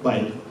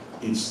 but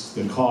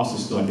the cost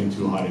is still, I think,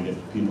 too high to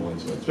get people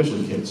into it,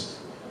 especially kids.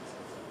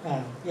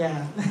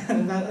 Yeah,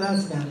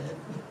 that's about it.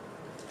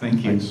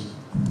 Thank you. Thanks.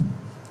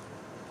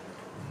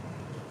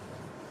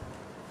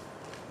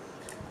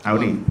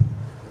 Howdy.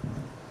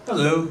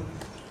 Hello.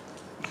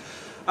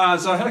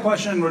 So I had a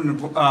question that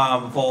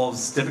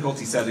involves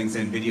difficulty settings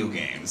in video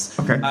games.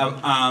 Okay.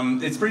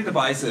 It's pretty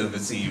divisive,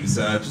 it seems.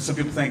 Some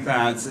people think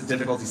that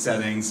difficulty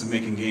settings,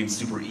 making games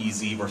super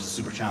easy versus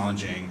super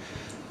challenging,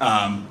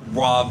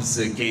 robs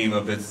a game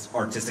of its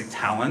artistic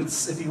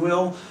talents, if you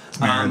will.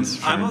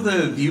 I'm of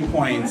the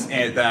viewpoint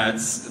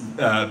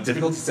that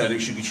difficulty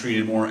settings should be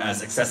treated more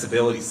as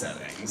accessibility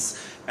settings.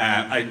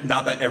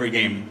 Not that every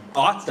game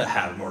ought to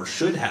have them or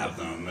should have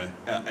them,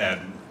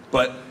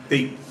 but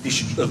they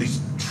should at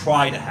least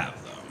try to have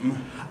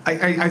them.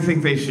 I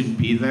think they should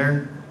be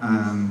there.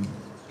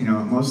 You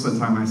know, most of the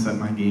time I set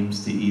my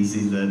games to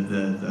easy.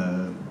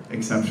 The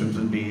exceptions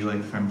would be like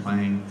if I'm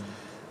playing,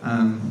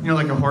 you know,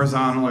 like a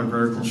horizontal or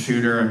vertical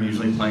shooter, I'm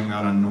usually playing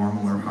that on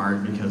normal or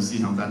hard because,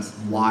 you know, that's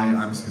why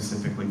I'm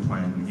specifically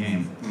playing the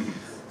game.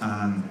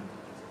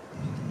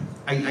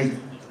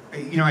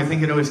 I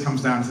think it always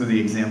comes down to the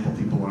example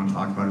people want to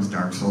talk about is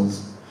Dark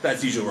Souls.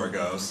 That's usually where it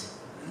goes.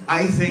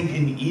 I think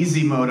an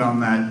easy mode on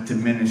that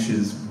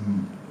diminishes,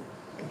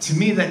 to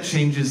me that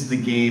changes the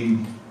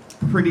game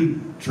pretty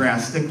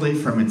drastically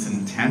from its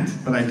intent,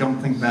 but I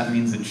don't think that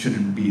means it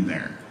shouldn't be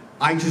there.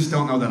 I just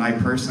don't know that I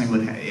personally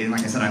would, and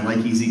like I said, I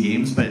like easy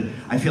games, but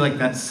I feel like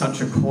that's such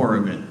a core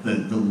of it,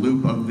 the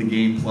loop of the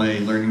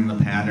gameplay, learning the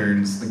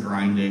patterns, the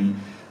grinding.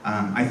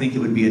 I think it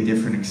would be a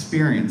different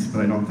experience,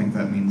 but I don't think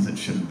that means it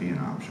shouldn't be an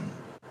option.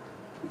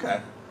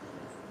 Okay.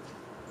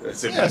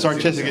 Yeah, it's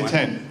artistic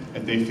intent.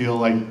 If they feel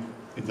like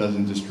it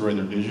doesn't destroy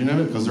their vision of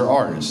it, because they're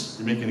artists.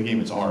 You're making a game,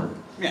 it's art.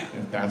 Yeah.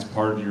 If that's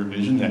part of your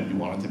vision, that you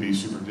want it to be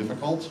super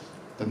difficult,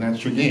 then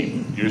that's your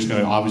game. You're just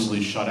going to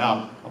obviously shut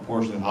out a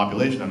portion of the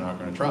population that are not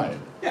going to try it.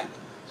 Yeah.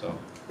 So.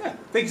 Yeah.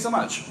 Thank you so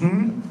much.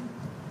 Mm-hmm.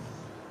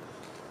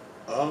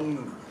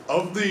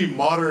 Of the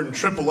modern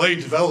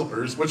AAA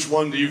developers, which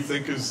one do you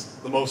think is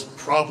the most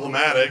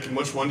problematic, and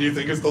which one do you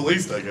think is the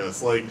least, I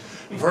guess? Like,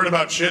 we've heard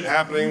about shit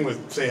happening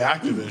with, say,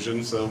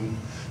 Activision, so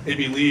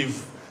maybe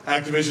leave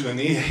Activision and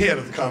EA out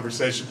of the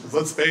conversation, because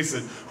let's face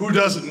it, who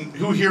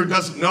here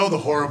doesn't know the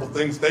horrible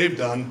things they've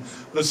done?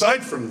 But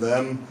aside from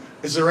them,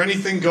 is there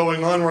anything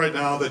going on right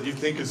now that you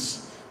think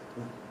is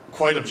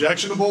quite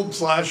objectionable,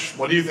 /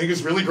 what do you think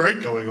is really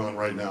great going on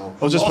right now?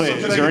 I was just Also,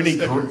 saying, can is I there get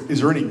a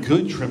any sticker?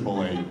 good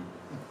AAA?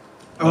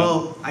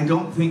 Well, I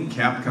don't think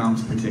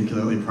Capcom's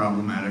particularly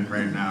problematic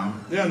right now.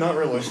 Yeah, not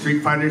really.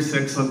 Street Fighter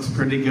 6 looks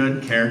pretty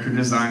good. Character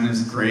design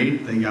is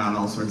great. They got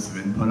all sorts of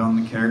input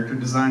on the character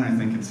design. I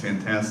think it's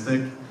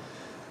fantastic.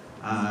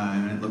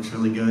 And it looks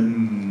really good.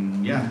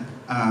 And yeah,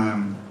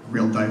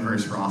 real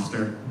diverse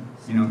roster,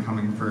 you know,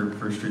 coming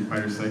for Street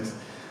Fighter 6.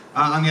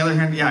 On the other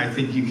hand, yeah, I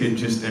think you could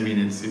just, I mean,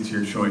 it's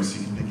your choice.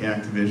 You can pick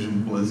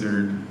Activision,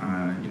 Blizzard,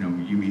 you know,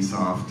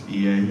 Ubisoft,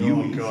 EA.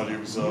 Oh god,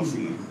 Ubisoft.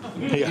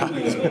 Yeah.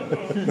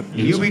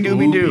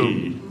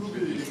 Ubi-dooby-doo.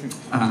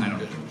 I don't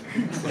know.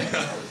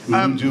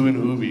 Udu and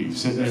Ubi,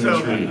 sitting in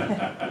a tree.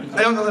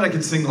 I don't know that I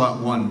could single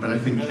out one, but I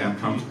think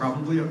Capcom's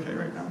probably okay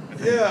right now.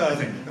 I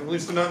think. At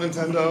least they're not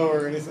Nintendo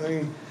or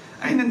anything.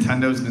 I mean,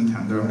 Nintendo's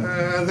Nintendo.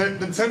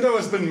 Nintendo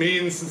has been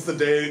mean since the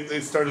day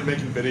they started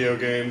making video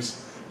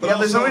games. But Yeah,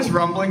 there's also- always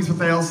rumblings, but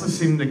they also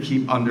seem to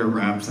keep under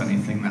wraps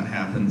anything that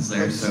happens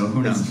there, so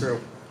who knows? It's true.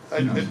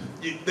 Who knows?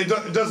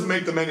 It doesn't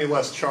make them any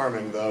less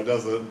charming, though,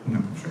 does it?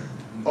 No, sure.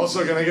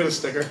 Also, can I get a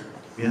sticker?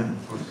 Yeah,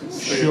 of course.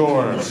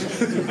 Sure.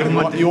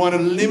 You want a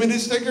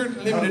limited sticker?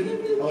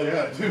 Limited. Oh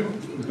yeah, I do.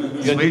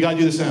 You gotta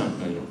do the sound.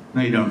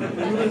 No, you don't.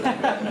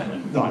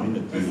 No, I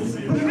mean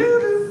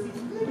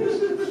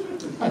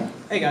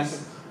Hey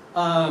guys,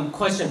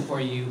 question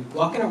for you.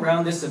 Walking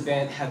around this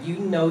event, have you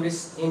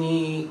noticed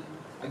any,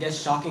 I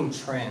guess, shocking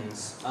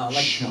trends?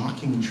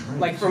 Shocking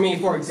trends? Like for me,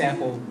 for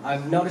example,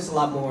 I've noticed a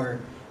lot more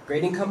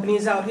grading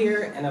companies out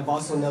here, and I've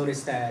also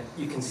noticed that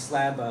you can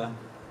slab a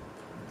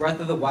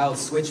Breath of the Wild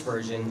Switch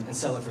version and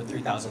sell it for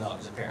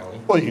 $3,000 apparently.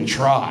 Well, you can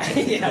try.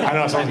 Yeah. I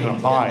know someone's gonna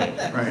buy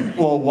it. Right.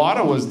 Well,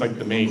 WADA was like one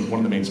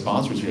of the main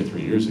sponsors here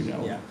 3 years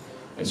ago. Yeah.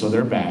 And so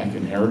they're back,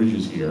 and Heritage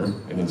is here,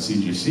 and then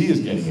CGC is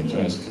getting into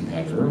it as a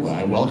competitor. Well,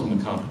 I welcome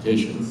the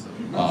competition,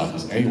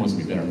 because anyone's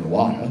gonna be better than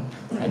WADA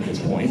at this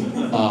point.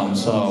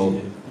 So,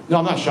 no,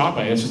 I'm not shocked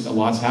by it. It's just a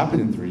lot's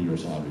happened in 3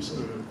 years,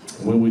 obviously.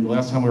 The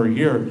last time we were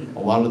here, a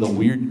lot of the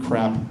weird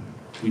crap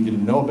we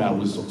didn't know about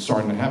was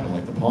starting to happen.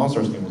 Like the Pawn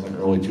Stars game was like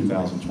early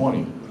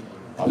 2020.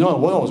 No, it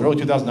was early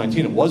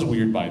 2019. It was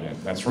weird by then.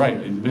 That's right.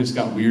 It just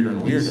got weirder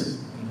and weirder.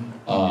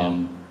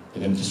 And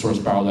then just sort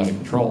of spiraled out of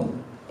control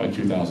by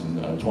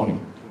 2020.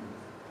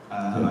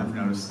 I've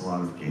noticed a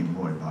lot of Game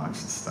Boy box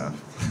stuff.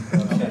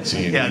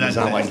 See, it's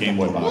not like Game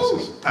Boy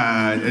boxes.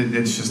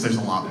 It's just there's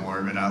a lot more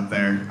of it out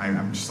there.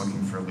 I'm just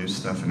looking for loose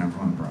stuff, and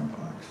everyone brought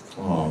box.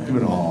 Oh, give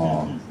it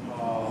all.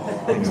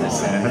 Things are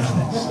sad.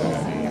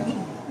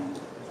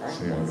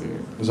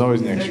 There's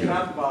always next year.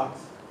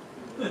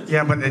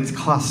 Yeah, but it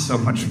costs so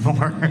much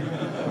more.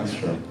 That's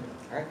true.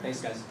 All right, thanks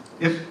guys.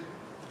 Yep.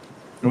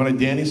 You want a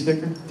Danny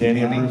sticker?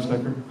 Danny approved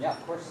sticker? Yeah,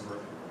 of course.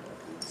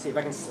 See if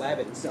I can slab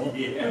it and sell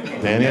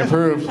it. Danny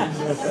approved.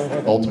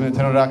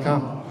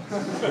 UltimateNintendo.com.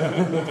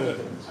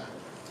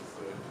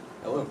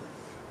 Hello.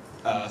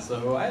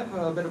 So I have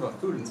a bit of a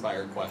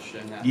food-inspired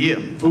question. Yeah.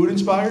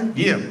 Food-inspired?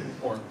 Yeah.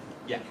 Or,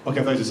 yeah. Okay,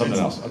 I thought you said something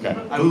else. Okay.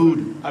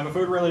 Food. I have a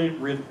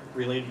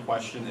food-related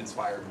question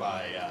inspired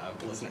by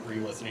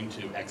re-listening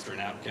to Extra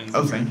Napkins.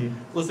 Oh, thank you.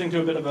 Listening to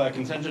a bit of a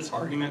contentious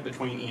argument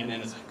between Ian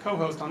and his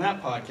co-host on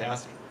that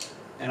podcast.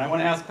 And I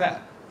want to ask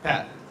Pat.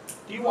 Pat,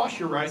 do you wash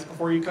your rice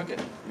before you cook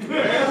it?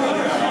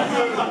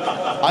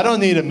 I don't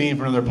need a meme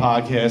for another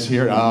podcast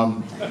here.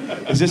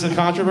 Is this a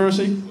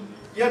controversy?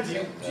 Yeah,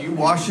 do you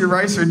wash your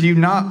rice or do you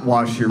not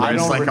wash your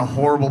rice like a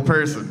horrible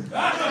person?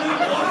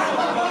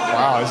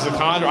 Wow, this is a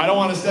controversy. I don't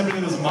want to step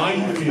into this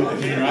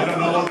minefield here. I don't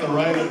know what the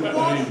right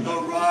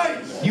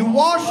is. You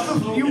wash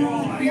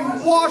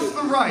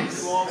the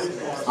rice.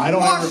 I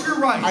don't wash your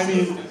rice. I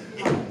mean,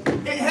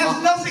 it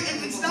has nothing.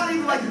 It's not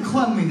even like a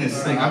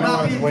cleanliness thing. I'm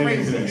not being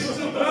crazy.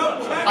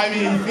 I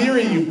mean, in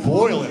theory, you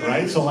boil it,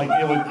 right? So like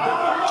it would. It's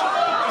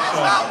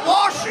not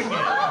washing it.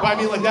 But I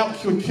mean, like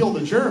that would kill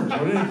the germs.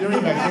 What are you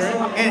doing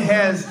bacteria? It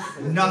has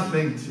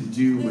nothing to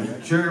do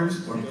with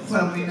germs or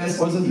cleanliness.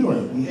 What does it do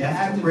with it? You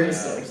have to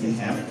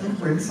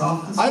rinse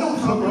off the stuff. I don't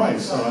cook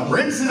rice, so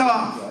rinse it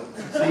off.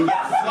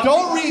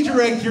 Don't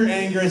redirect your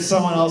anger at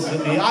someone else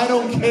than me. I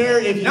don't care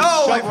if you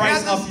shove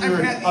rice up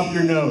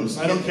your nose.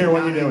 I don't care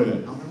what you do with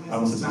it.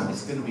 It's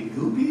going to be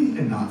goopy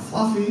and not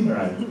fluffy. All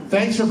right.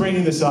 Thanks for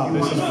bringing this up.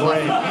 This is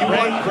great.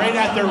 Great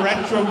at the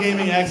Retro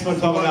Gaming Expo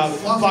talking about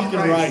fucking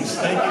rice.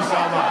 Thank you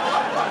so much.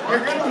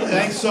 You're going to live.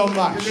 Thanks so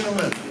much. You're going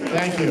to live.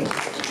 Thank you.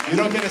 You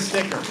don't get a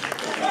sticker.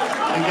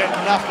 You get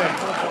nothing.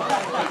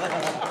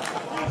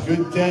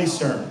 Good day,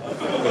 sir.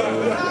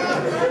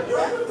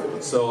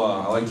 So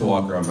I like to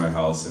walk around my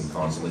house and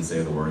constantly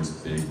say the words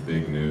 "big,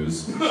 big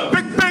news." Big,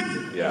 big.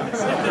 Yeah.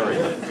 So there we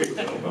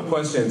go.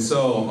 Question.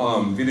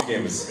 So video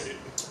games.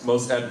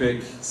 Most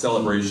epic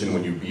celebration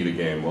when you beat a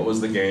game. What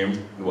was the game?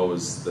 What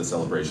was the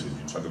celebration? Did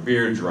you chug a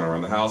beer? Did you run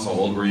around the house? How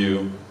old were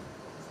you?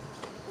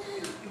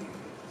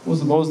 What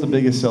was the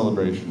biggest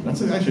celebration?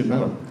 That's actually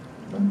not a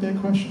bad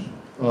question.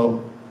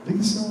 Oh,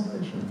 biggest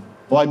celebration.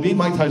 Well, I beat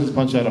Mike Tyson's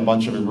Punch at a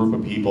group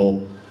of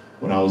people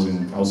when I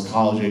was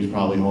college age,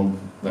 probably home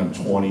around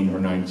 20 or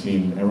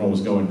 19. Everyone was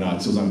going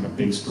nuts. It was on a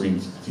big screen, I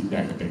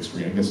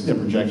guess, yeah,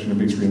 projection, a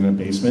big screen in a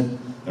basement.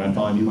 And I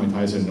finally beat Mike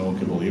Tyson. No one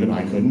could believe it.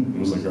 I couldn't. It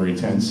was like very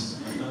intense.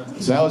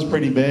 So that was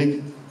pretty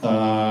big.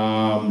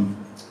 I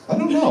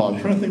don't know. I'm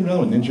trying to think of another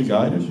one. Ninja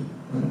Gaiden.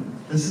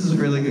 This is a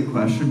really good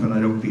question, but I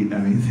don't beat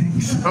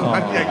anything, so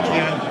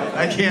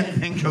I can't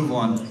think of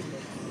one.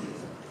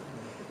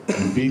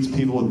 He beats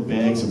people with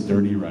bags of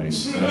dirty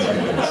rice. That's what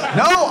it is.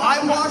 No,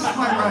 I wash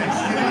my rice.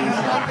 It has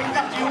nothing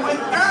to do with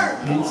dirt.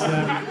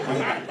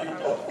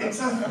 It's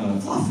a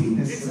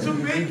fluffiness. It's to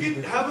make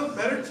it have a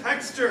better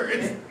texture.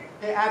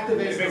 It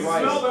activates the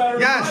rice.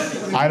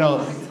 Yes.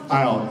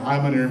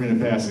 I'm on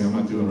intermittent fasting. I'm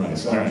not doing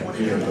rice. All right.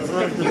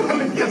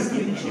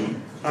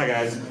 Hi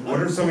guys. What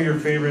are some of your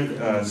favorite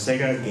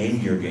Sega Game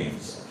Gear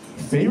games?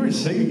 Favorite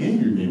Sega Game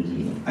Gear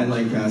games? I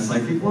like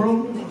Psychic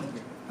World.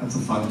 That's a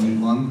fun new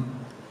one.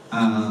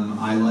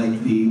 I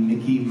like the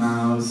Mickey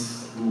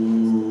Mouse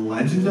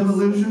Legend of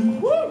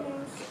Illusion.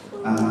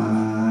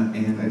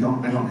 And I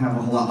don't have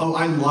a whole lot. Oh,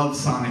 I love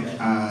Sonic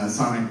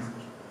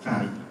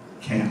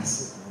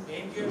Chaos.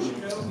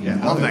 Yeah,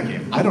 I love that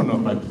game. I don't know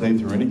if I played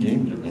through any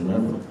Game Gear game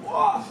ever.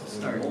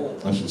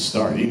 I should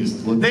start.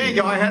 There you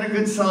go. I had a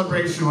good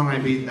celebration when I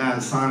beat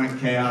Sonic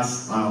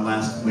Chaos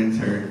last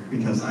winter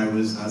because I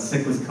was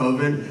sick with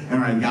COVID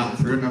and I got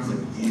through it and I was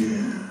like,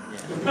 yeah.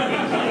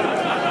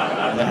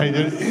 How you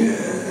did it?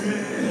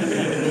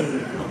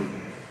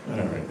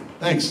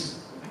 Thanks.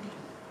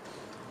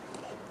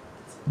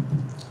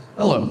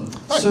 Hello.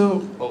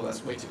 So, Oh,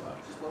 that's way too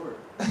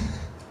loud.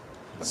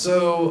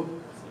 so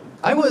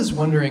I was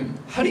wondering,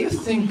 how do you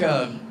think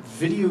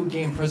video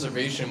game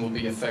preservation will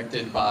be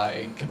affected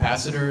by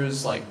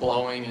capacitors like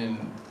blowing in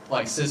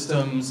like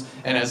systems,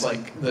 and as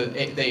like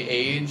they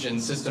age and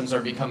systems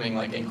are becoming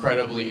like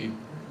incredibly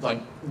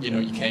like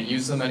you can't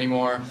use them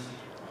anymore?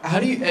 How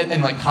do you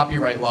and like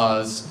copyright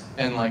laws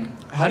and like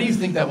how do you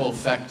think that will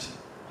affect?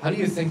 How do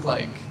you think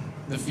like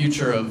the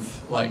future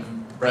of like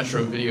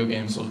retro video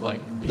games will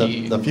like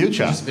be? The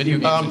future. Just video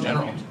games in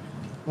general.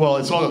 Well,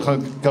 it's all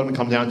going to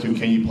come down to,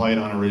 can you play it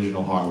on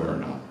original hardware or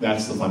not?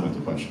 That's the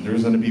fundamental question.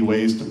 There's going to be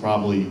ways to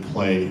probably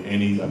play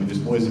there's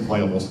ways to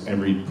play almost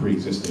every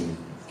pre-existing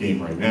game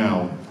right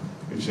now.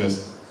 It's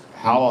just,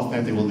 how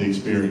authentic will the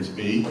experience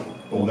be?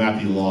 Or will that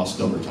be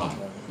lost over time?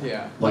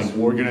 Yeah. Like,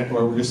 we're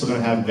still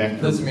going to have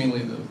vector. That's mainly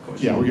the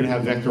question. Yeah, we're going to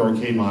have vector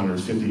arcade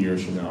monitors 50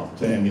 years from now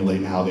to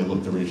emulate how they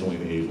looked originally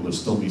in the age. Will there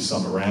still be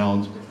some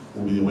around?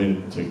 Will be the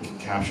way to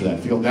capture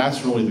that feel?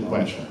 That's really the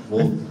question.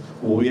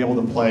 Will we be able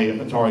to play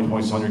Atari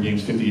 2600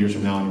 games 50 years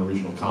from now on an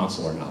original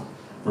console or not?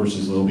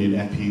 Versus will be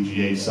an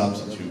FPGA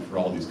substitute for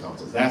all these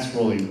consoles? That's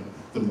really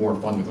the more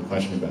fundamental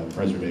question about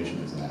preservation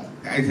is that.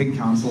 I think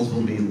consoles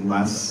will be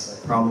less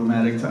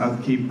problematic to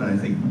upkeep, but I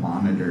think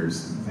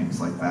monitors and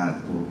things like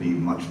that will be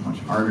much, much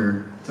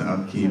harder to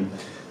upkeep.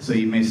 So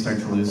you may start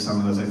to lose some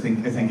of those. I think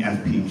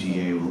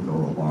FPGA will go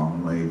a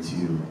long way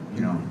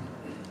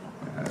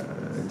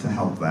to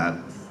help that,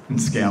 and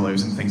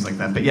scalers and things like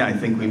that. But yeah, I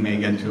think we may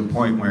get to a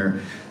point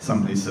where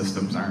some of these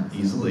systems aren't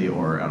easily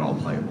or at all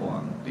playable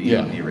on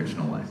the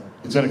original way.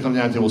 It's going to come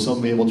down to, will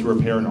someone be able to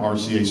repair an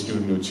RCA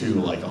Studio 2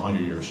 like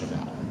 100 years from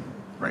now?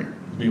 Right.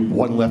 Be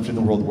one left in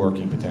the world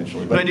working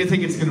potentially. But I do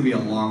think it's going to be a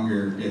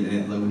longer,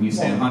 when you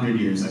say 100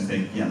 years, I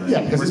think,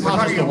 because we're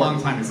talking a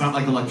long time. It's not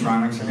like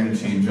electronics are going to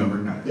change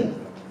overnight. Yeah.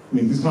 I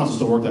mean, these consoles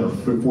still work that are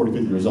 40,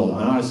 50 years old.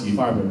 And honestly, if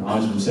I have an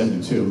Odyssey from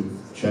 72,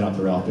 shout out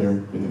to out there,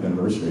 50th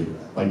anniversary,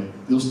 like,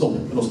 it'll still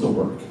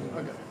work.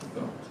 Okay.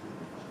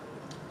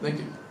 Thank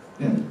you.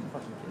 Yeah.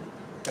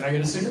 Can I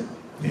get a sticker?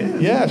 Yeah.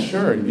 Yeah,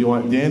 sure. Do you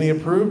want Danny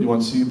approved? Do you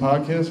want to see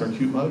podcast or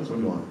cute mugs? What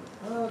do you want?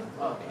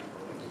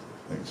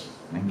 Thanks.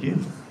 Thank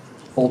you.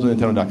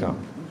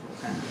 OldNintendo.com.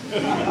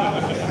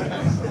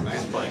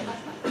 Nice play.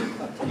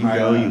 You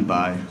go, you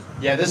buy.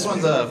 Yeah, this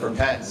one's for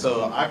Pat.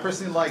 So I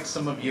personally like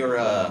some of your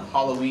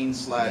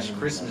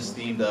Halloween/Christmas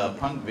themed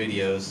punk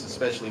videos,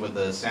 especially with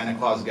the Santa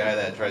Claus guy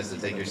that tries to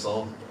take your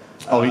soul.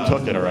 Oh, he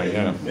took it, all right,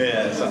 yeah.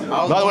 Yeah. So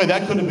By the way,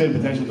 that could have been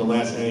potentially the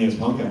last NES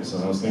Punk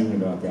episode. I was thinking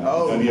about that.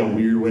 Oh. That'd be a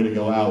weird way to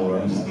go out where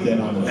I'm just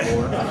dead on the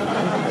floor.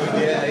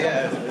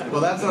 Yeah.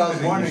 Well, that's what I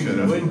was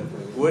wondering.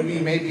 Would we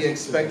maybe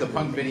expect a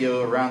punk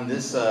video around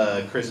this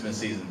Christmas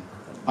season?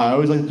 I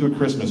always like to do a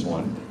Christmas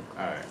one.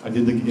 All right. I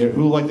did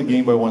who liked the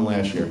Game Boy one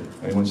last year?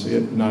 Anyone see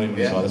it? Not even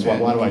saw it. That's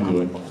why do I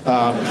do it?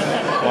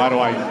 Why do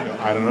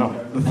I don't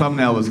know. The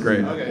thumbnail was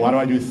great. Okay. Why do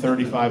I do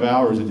 35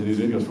 hours into these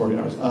videos, 40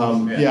 hours?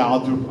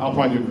 I'll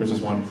probably do a Christmas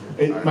one.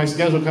 My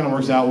schedule kind of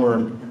works out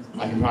where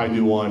I can probably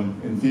do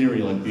one, in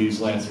theory, like these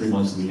last 3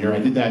 months of the year. I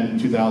did that in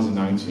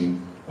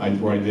 2019,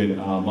 where I did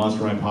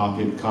Monster Ride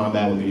Pocket,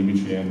 Combat with the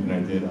ABGN, and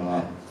I did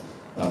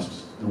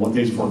One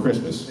Days Before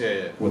Christmas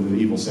with the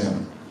Evil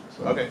Santa.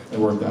 So Okay. It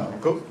worked out.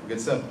 Cool. Good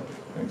stuff.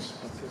 Thanks.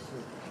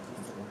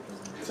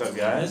 What's up,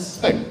 guys?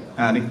 Hey.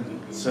 Howdy.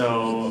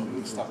 So,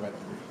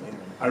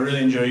 I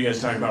really enjoy you guys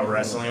talking about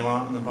wrestling a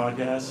lot on the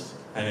podcast,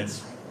 and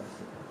it's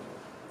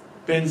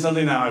been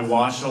something that I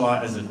watched a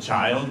lot as a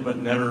child, but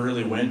never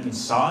really went and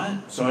saw it.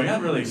 So I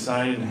got really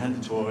excited and had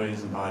the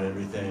toys and bought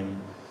everything.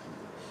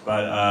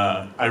 But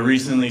I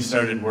recently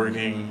started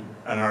working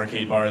at an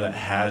arcade bar that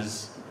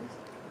has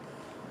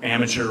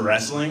amateur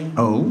wrestling.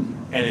 Oh.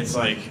 And it's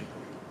like,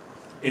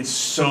 it's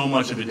so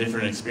much of a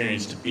different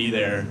experience to be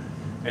there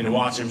and to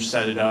watch them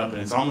set it up.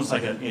 And it's almost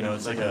like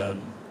it's like a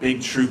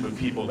big troop of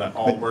people that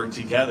all work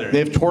together. They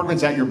have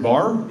tournaments at your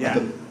bar? Yeah.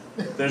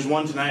 There's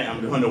one tonight.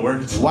 I'm going to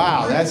work.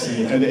 Wow, that's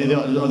are they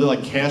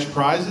like cash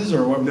prizes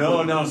or what?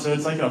 No. So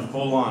it's like a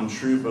full-on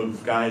troop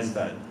of guys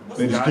that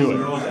They just guys do and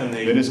it. girls, and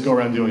They just go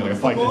around doing like a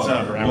fight. It's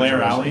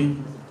Blair Alley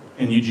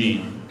in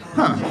Eugene.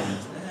 Huh.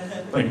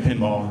 Like a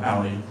pinball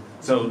alley.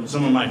 So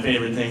some of my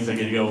favorite things, I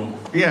get to go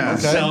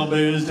sell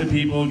booze to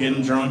people, get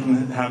them drunk,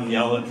 and have them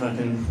yell at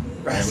fucking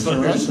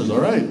wrestlers. All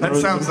right. That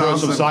sounds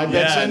awesome. Some side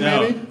bets in,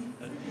 maybe?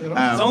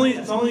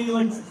 It's only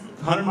like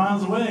 100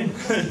 miles away.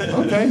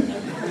 Okay.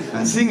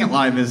 Seeing it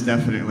live is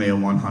definitely a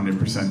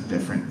 100%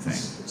 different thing.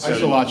 I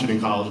used to watch it in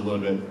college a little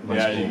bit. In my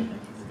school.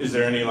 Is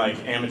there any like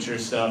amateur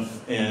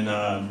stuff in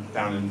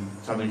down in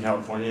Southern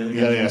California? You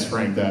gotta ask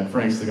Frank that.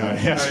 Frank's the guy.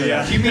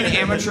 Do you mean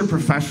amateur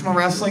professional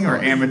wrestling or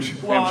amateur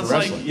Well,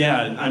 wrestling?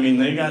 Like, I mean,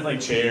 they got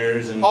like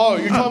chairs and. Oh,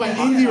 you're talking about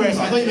indie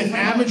wrestling. I thought you meant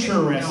amateur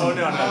wrestling.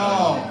 No.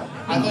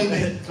 I thought you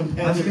meant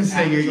competitive. I was gonna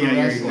say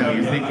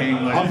you're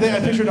thinking like. I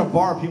pictured a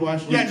bar, people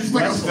actually. Yeah, just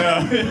like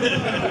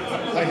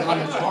like on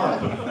a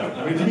tarp.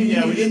 We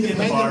did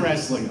independent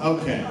wrestling.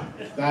 Okay,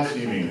 that's what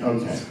you mean.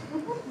 Okay.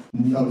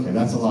 Okay,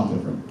 that's a lot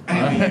different.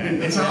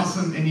 It's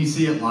awesome, and you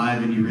see it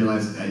live, and you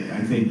realize,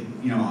 I think,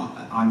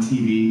 on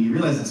TV, you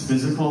realize it's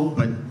physical,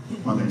 but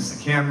whether it's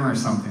the camera or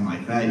something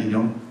like that, you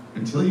don't,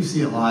 until you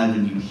see it live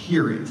and you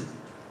hear it,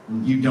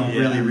 you don't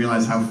really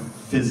realize how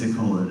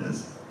physical it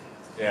is.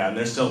 Yeah, and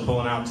they're still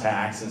pulling out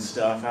tax and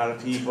stuff out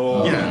of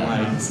people.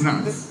 Yeah, it's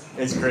nuts.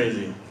 It's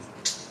crazy.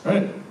 All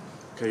right.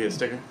 Can I get a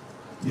sticker?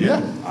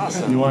 Yeah.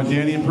 Awesome. You want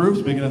Danny approved?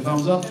 Speaking of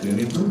thumbs up,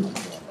 Danny approved.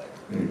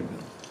 There you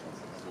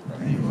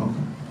go. You're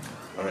welcome.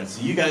 All right,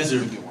 so you guys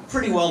are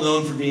pretty well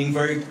known for being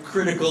very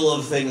critical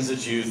of things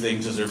that you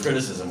think deserve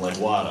criticism, like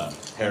WADA,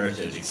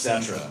 heritage,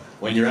 etc.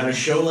 When you're at a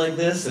show like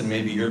this, and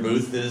maybe your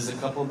booth is a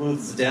couple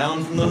booths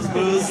down from those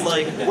booths,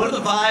 like, what are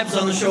the vibes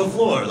on the show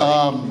floor?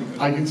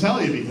 I can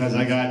tell you because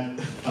I got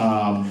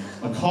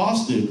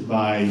accosted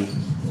by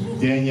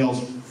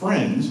Danielle's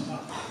friend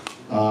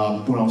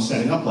when I was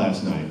setting up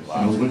last night. And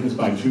I was witnessed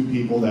by 2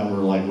 people that were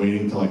like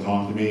waiting to like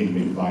talk to me and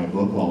maybe buy a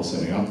book while I was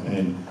setting up.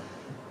 And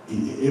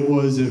it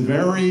was a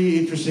very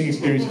interesting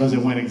experience because it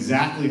went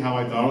exactly how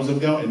I thought it was going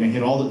to go, and they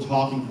hit all the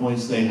talking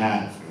points they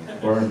have.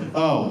 Or,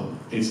 oh,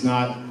 it's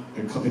not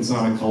a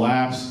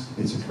collapse,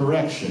 it's a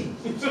correction.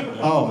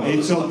 Oh,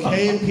 it's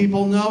okay if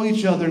people know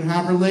each other and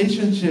have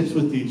relationships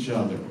with each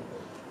other.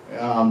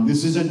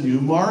 This is a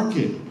new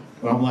market.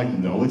 But I'm like,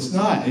 no, it's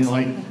not. And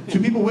like 2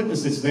 people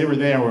witnessed this. They were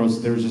there where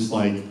they were just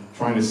like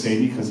trying to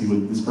save me because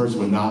this person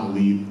would not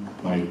leave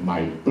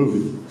my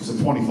booth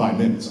for 25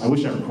 minutes. I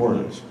wish I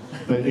recorded it.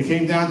 But it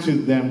came down to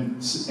them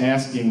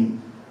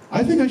asking,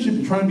 I think I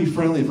should try to be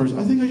friendly at first.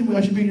 I think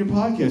I should be in your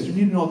podcast. You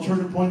need an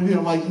alternative point of view.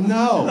 I'm like,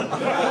 no.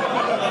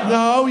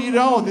 No, you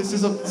don't. This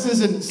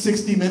isn't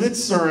 60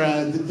 Minutes or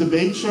a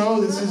debate show.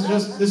 This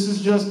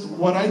is just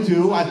what I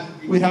do.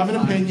 We have an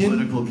opinion.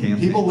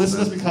 People listen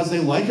to us because they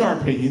like our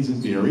opinions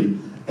in theory,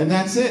 and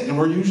that's it. And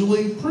we're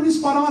usually pretty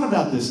spot on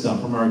about this stuff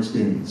from our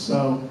experience.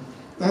 So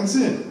that's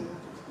it.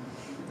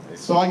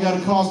 So I got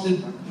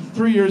accosted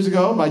 3 years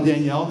ago by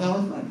Danielle. Now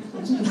we're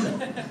friends.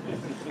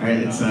 All right,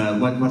 it's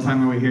what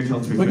time are we here till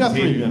 3:15? We got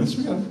 3 minutes.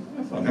 We got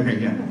fun. Okay,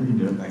 yeah, we can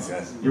do it. Thanks,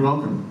 guys. You're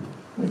welcome.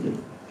 Thank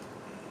you.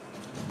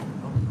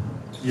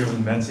 You over the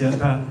Mets yet,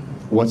 Pat?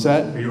 What's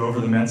that? Are you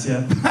over the Mets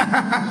yet?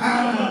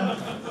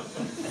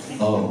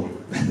 Oh,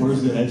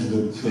 where's the edge of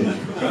the stage?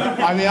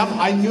 I mean,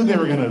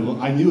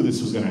 I knew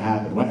this was gonna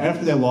happen.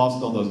 After they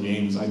lost all those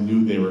games, I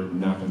knew they were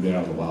not gonna get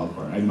out of the wild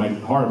card. In my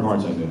heart of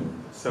hearts, I did.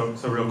 So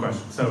real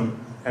question. So,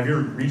 have you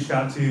reached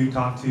out to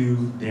talk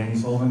to Danny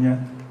Sullivan yet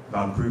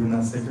about approving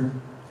that sticker?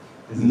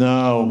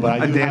 No,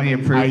 but I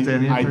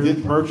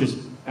did purchase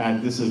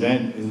at this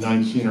event in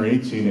 19 or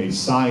 18 a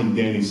signed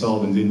Danny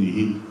Sullivan's Indie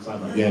Heat,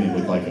 signed by Danny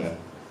with like a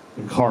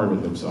card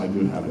with him, so I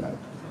do have that.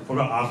 What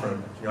about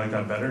off-road? You like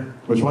that better?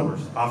 Which one?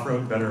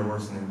 Off-road better or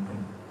worse than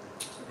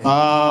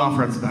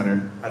off-road's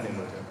better. I think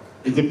so too.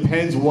 It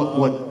depends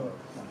what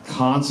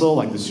console,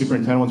 like the Super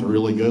Nintendo ones are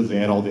really good. They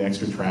add all the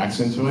extra tracks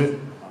into it.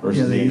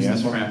 Versus they use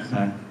NES the one. track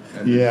pack.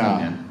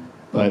 Yeah,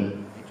 but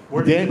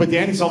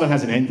Danny Sullivan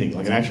has an ending,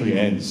 like it actually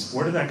ends.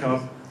 Where did that come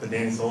up, the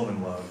Danny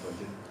Sullivan love?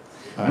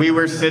 We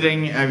were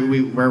sitting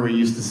where we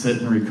used to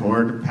sit and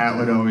record. Pat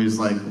would always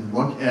like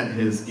look at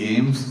his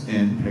games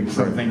and pick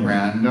something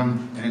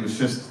random, and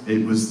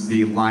it was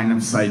the line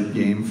of sight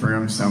game for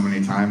him so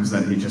many times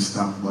that he just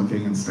stopped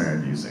looking and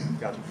started using.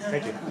 Gotcha.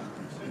 Thank you.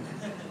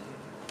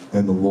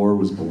 And the lore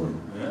was born.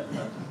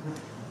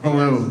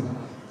 Hello.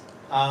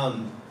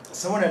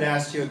 Someone had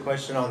asked you a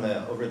question on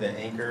over the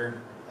Anchor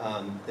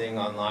thing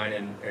online,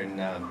 and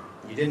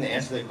you didn't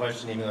answer the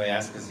question even though I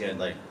asked because he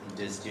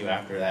dissed you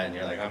after that, and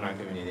you're like, I'm not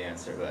giving you the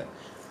answer. But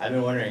I've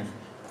been wondering,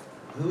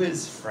 who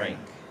is Frank?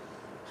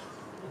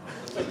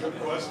 Good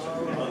question.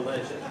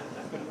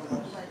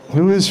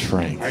 Who is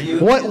Frank?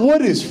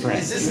 What is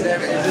Frank?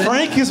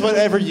 Frank is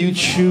whatever you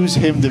choose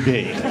him to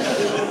be.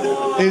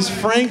 Is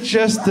Frank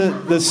just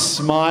the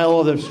smile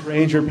of the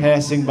stranger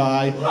passing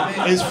by?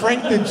 Is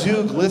Frank the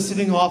dew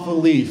glistening off a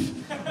leaf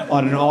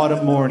on an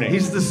autumn morning?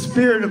 He's the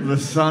spirit of the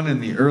sun in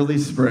the early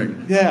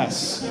spring.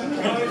 Yes.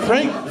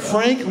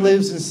 Frank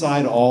lives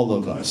inside all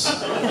of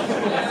us.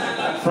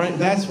 Frank,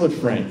 that's what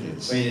Frank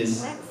is. Wait,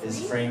 is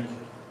Frank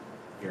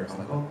your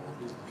uncle?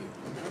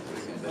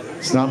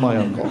 It's not my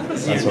uncle.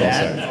 Is That's he your what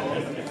I'll dad?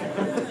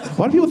 say.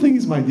 Why do people think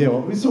he's my dad?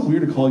 Well, it's so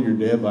weird to call your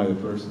dad by the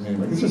first name.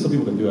 Like, it's just some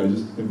people that do it. I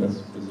just think that's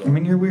bizarre. I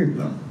mean, you're weird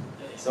though.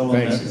 So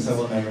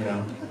we'll never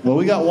know. Well,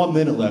 we got 1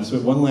 minute left, so we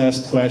have one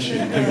last question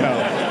to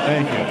go.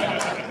 Thank you.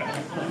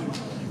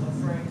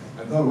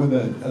 I thought what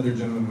the other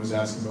gentleman was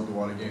asking about the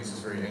WADA games was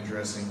very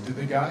interesting. Did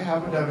the guy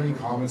happen to have any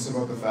comments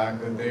about the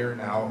fact that they are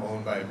now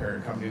owned by a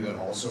parent company that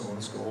also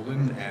owns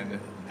Golden and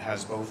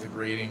has both the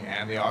grading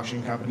and the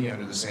auction company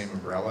under the same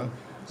umbrella?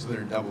 So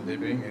they're double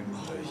dipping and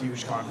a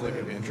huge conflict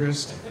of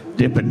interest.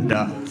 Dippin'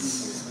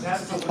 Dots.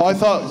 Oh, I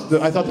thought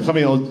the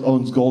company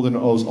owns Golden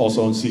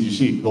also owns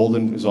CGC.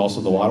 Golden is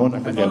also the wild one. I I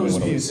forget thought it which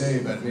was one.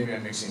 PSA, but maybe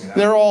I'm mixing it up.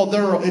 They're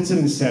all. It's an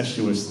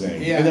incestuous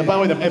thing. Yeah, and then,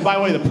 by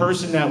the way, the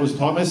person that was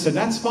talking, I said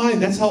that's fine.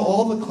 That's how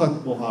all the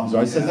collectible hobbies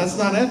are. I said that's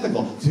not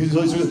ethical. So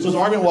his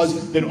argument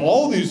was that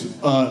all these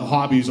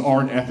hobbies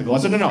aren't ethical. I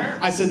said no.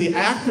 I said the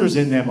actors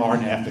in them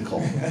aren't ethical,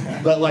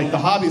 but like the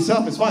hobby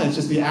itself is fine. It's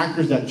just the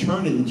actors that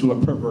turn it into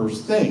a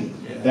perverse thing.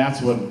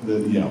 That's what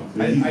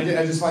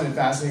I just find it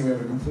fascinating. We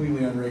have a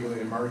completely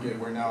unregulated market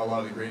where now a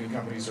lot of the grading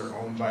companies are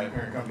owned by a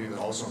parent company that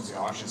also owns the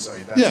auction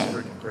site. That's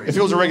freaking crazy. If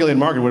it was a regulated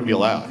market, it wouldn't be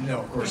allowed.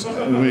 No, of course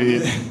not.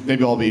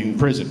 They'd all be in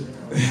prison.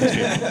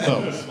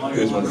 So, it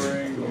is what it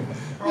is.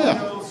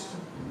 Yeah.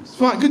 It's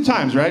fun. Good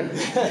times, right?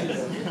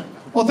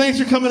 Well, thanks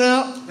for coming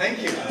out.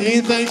 Thank you.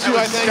 Ian, thanks you.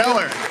 I thank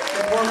stellar. you.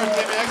 Performance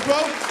Game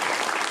Expo.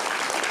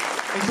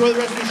 Enjoy the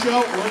rest of the show.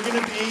 We're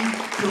going to be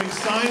doing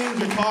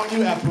signings and talking to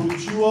you at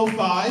booth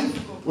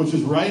 205, which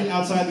is right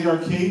outside the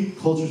arcade,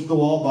 closer to the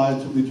wall by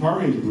the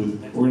Atari booth.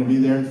 We're going to be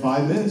there in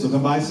 5 minutes, so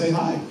come by and say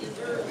hi.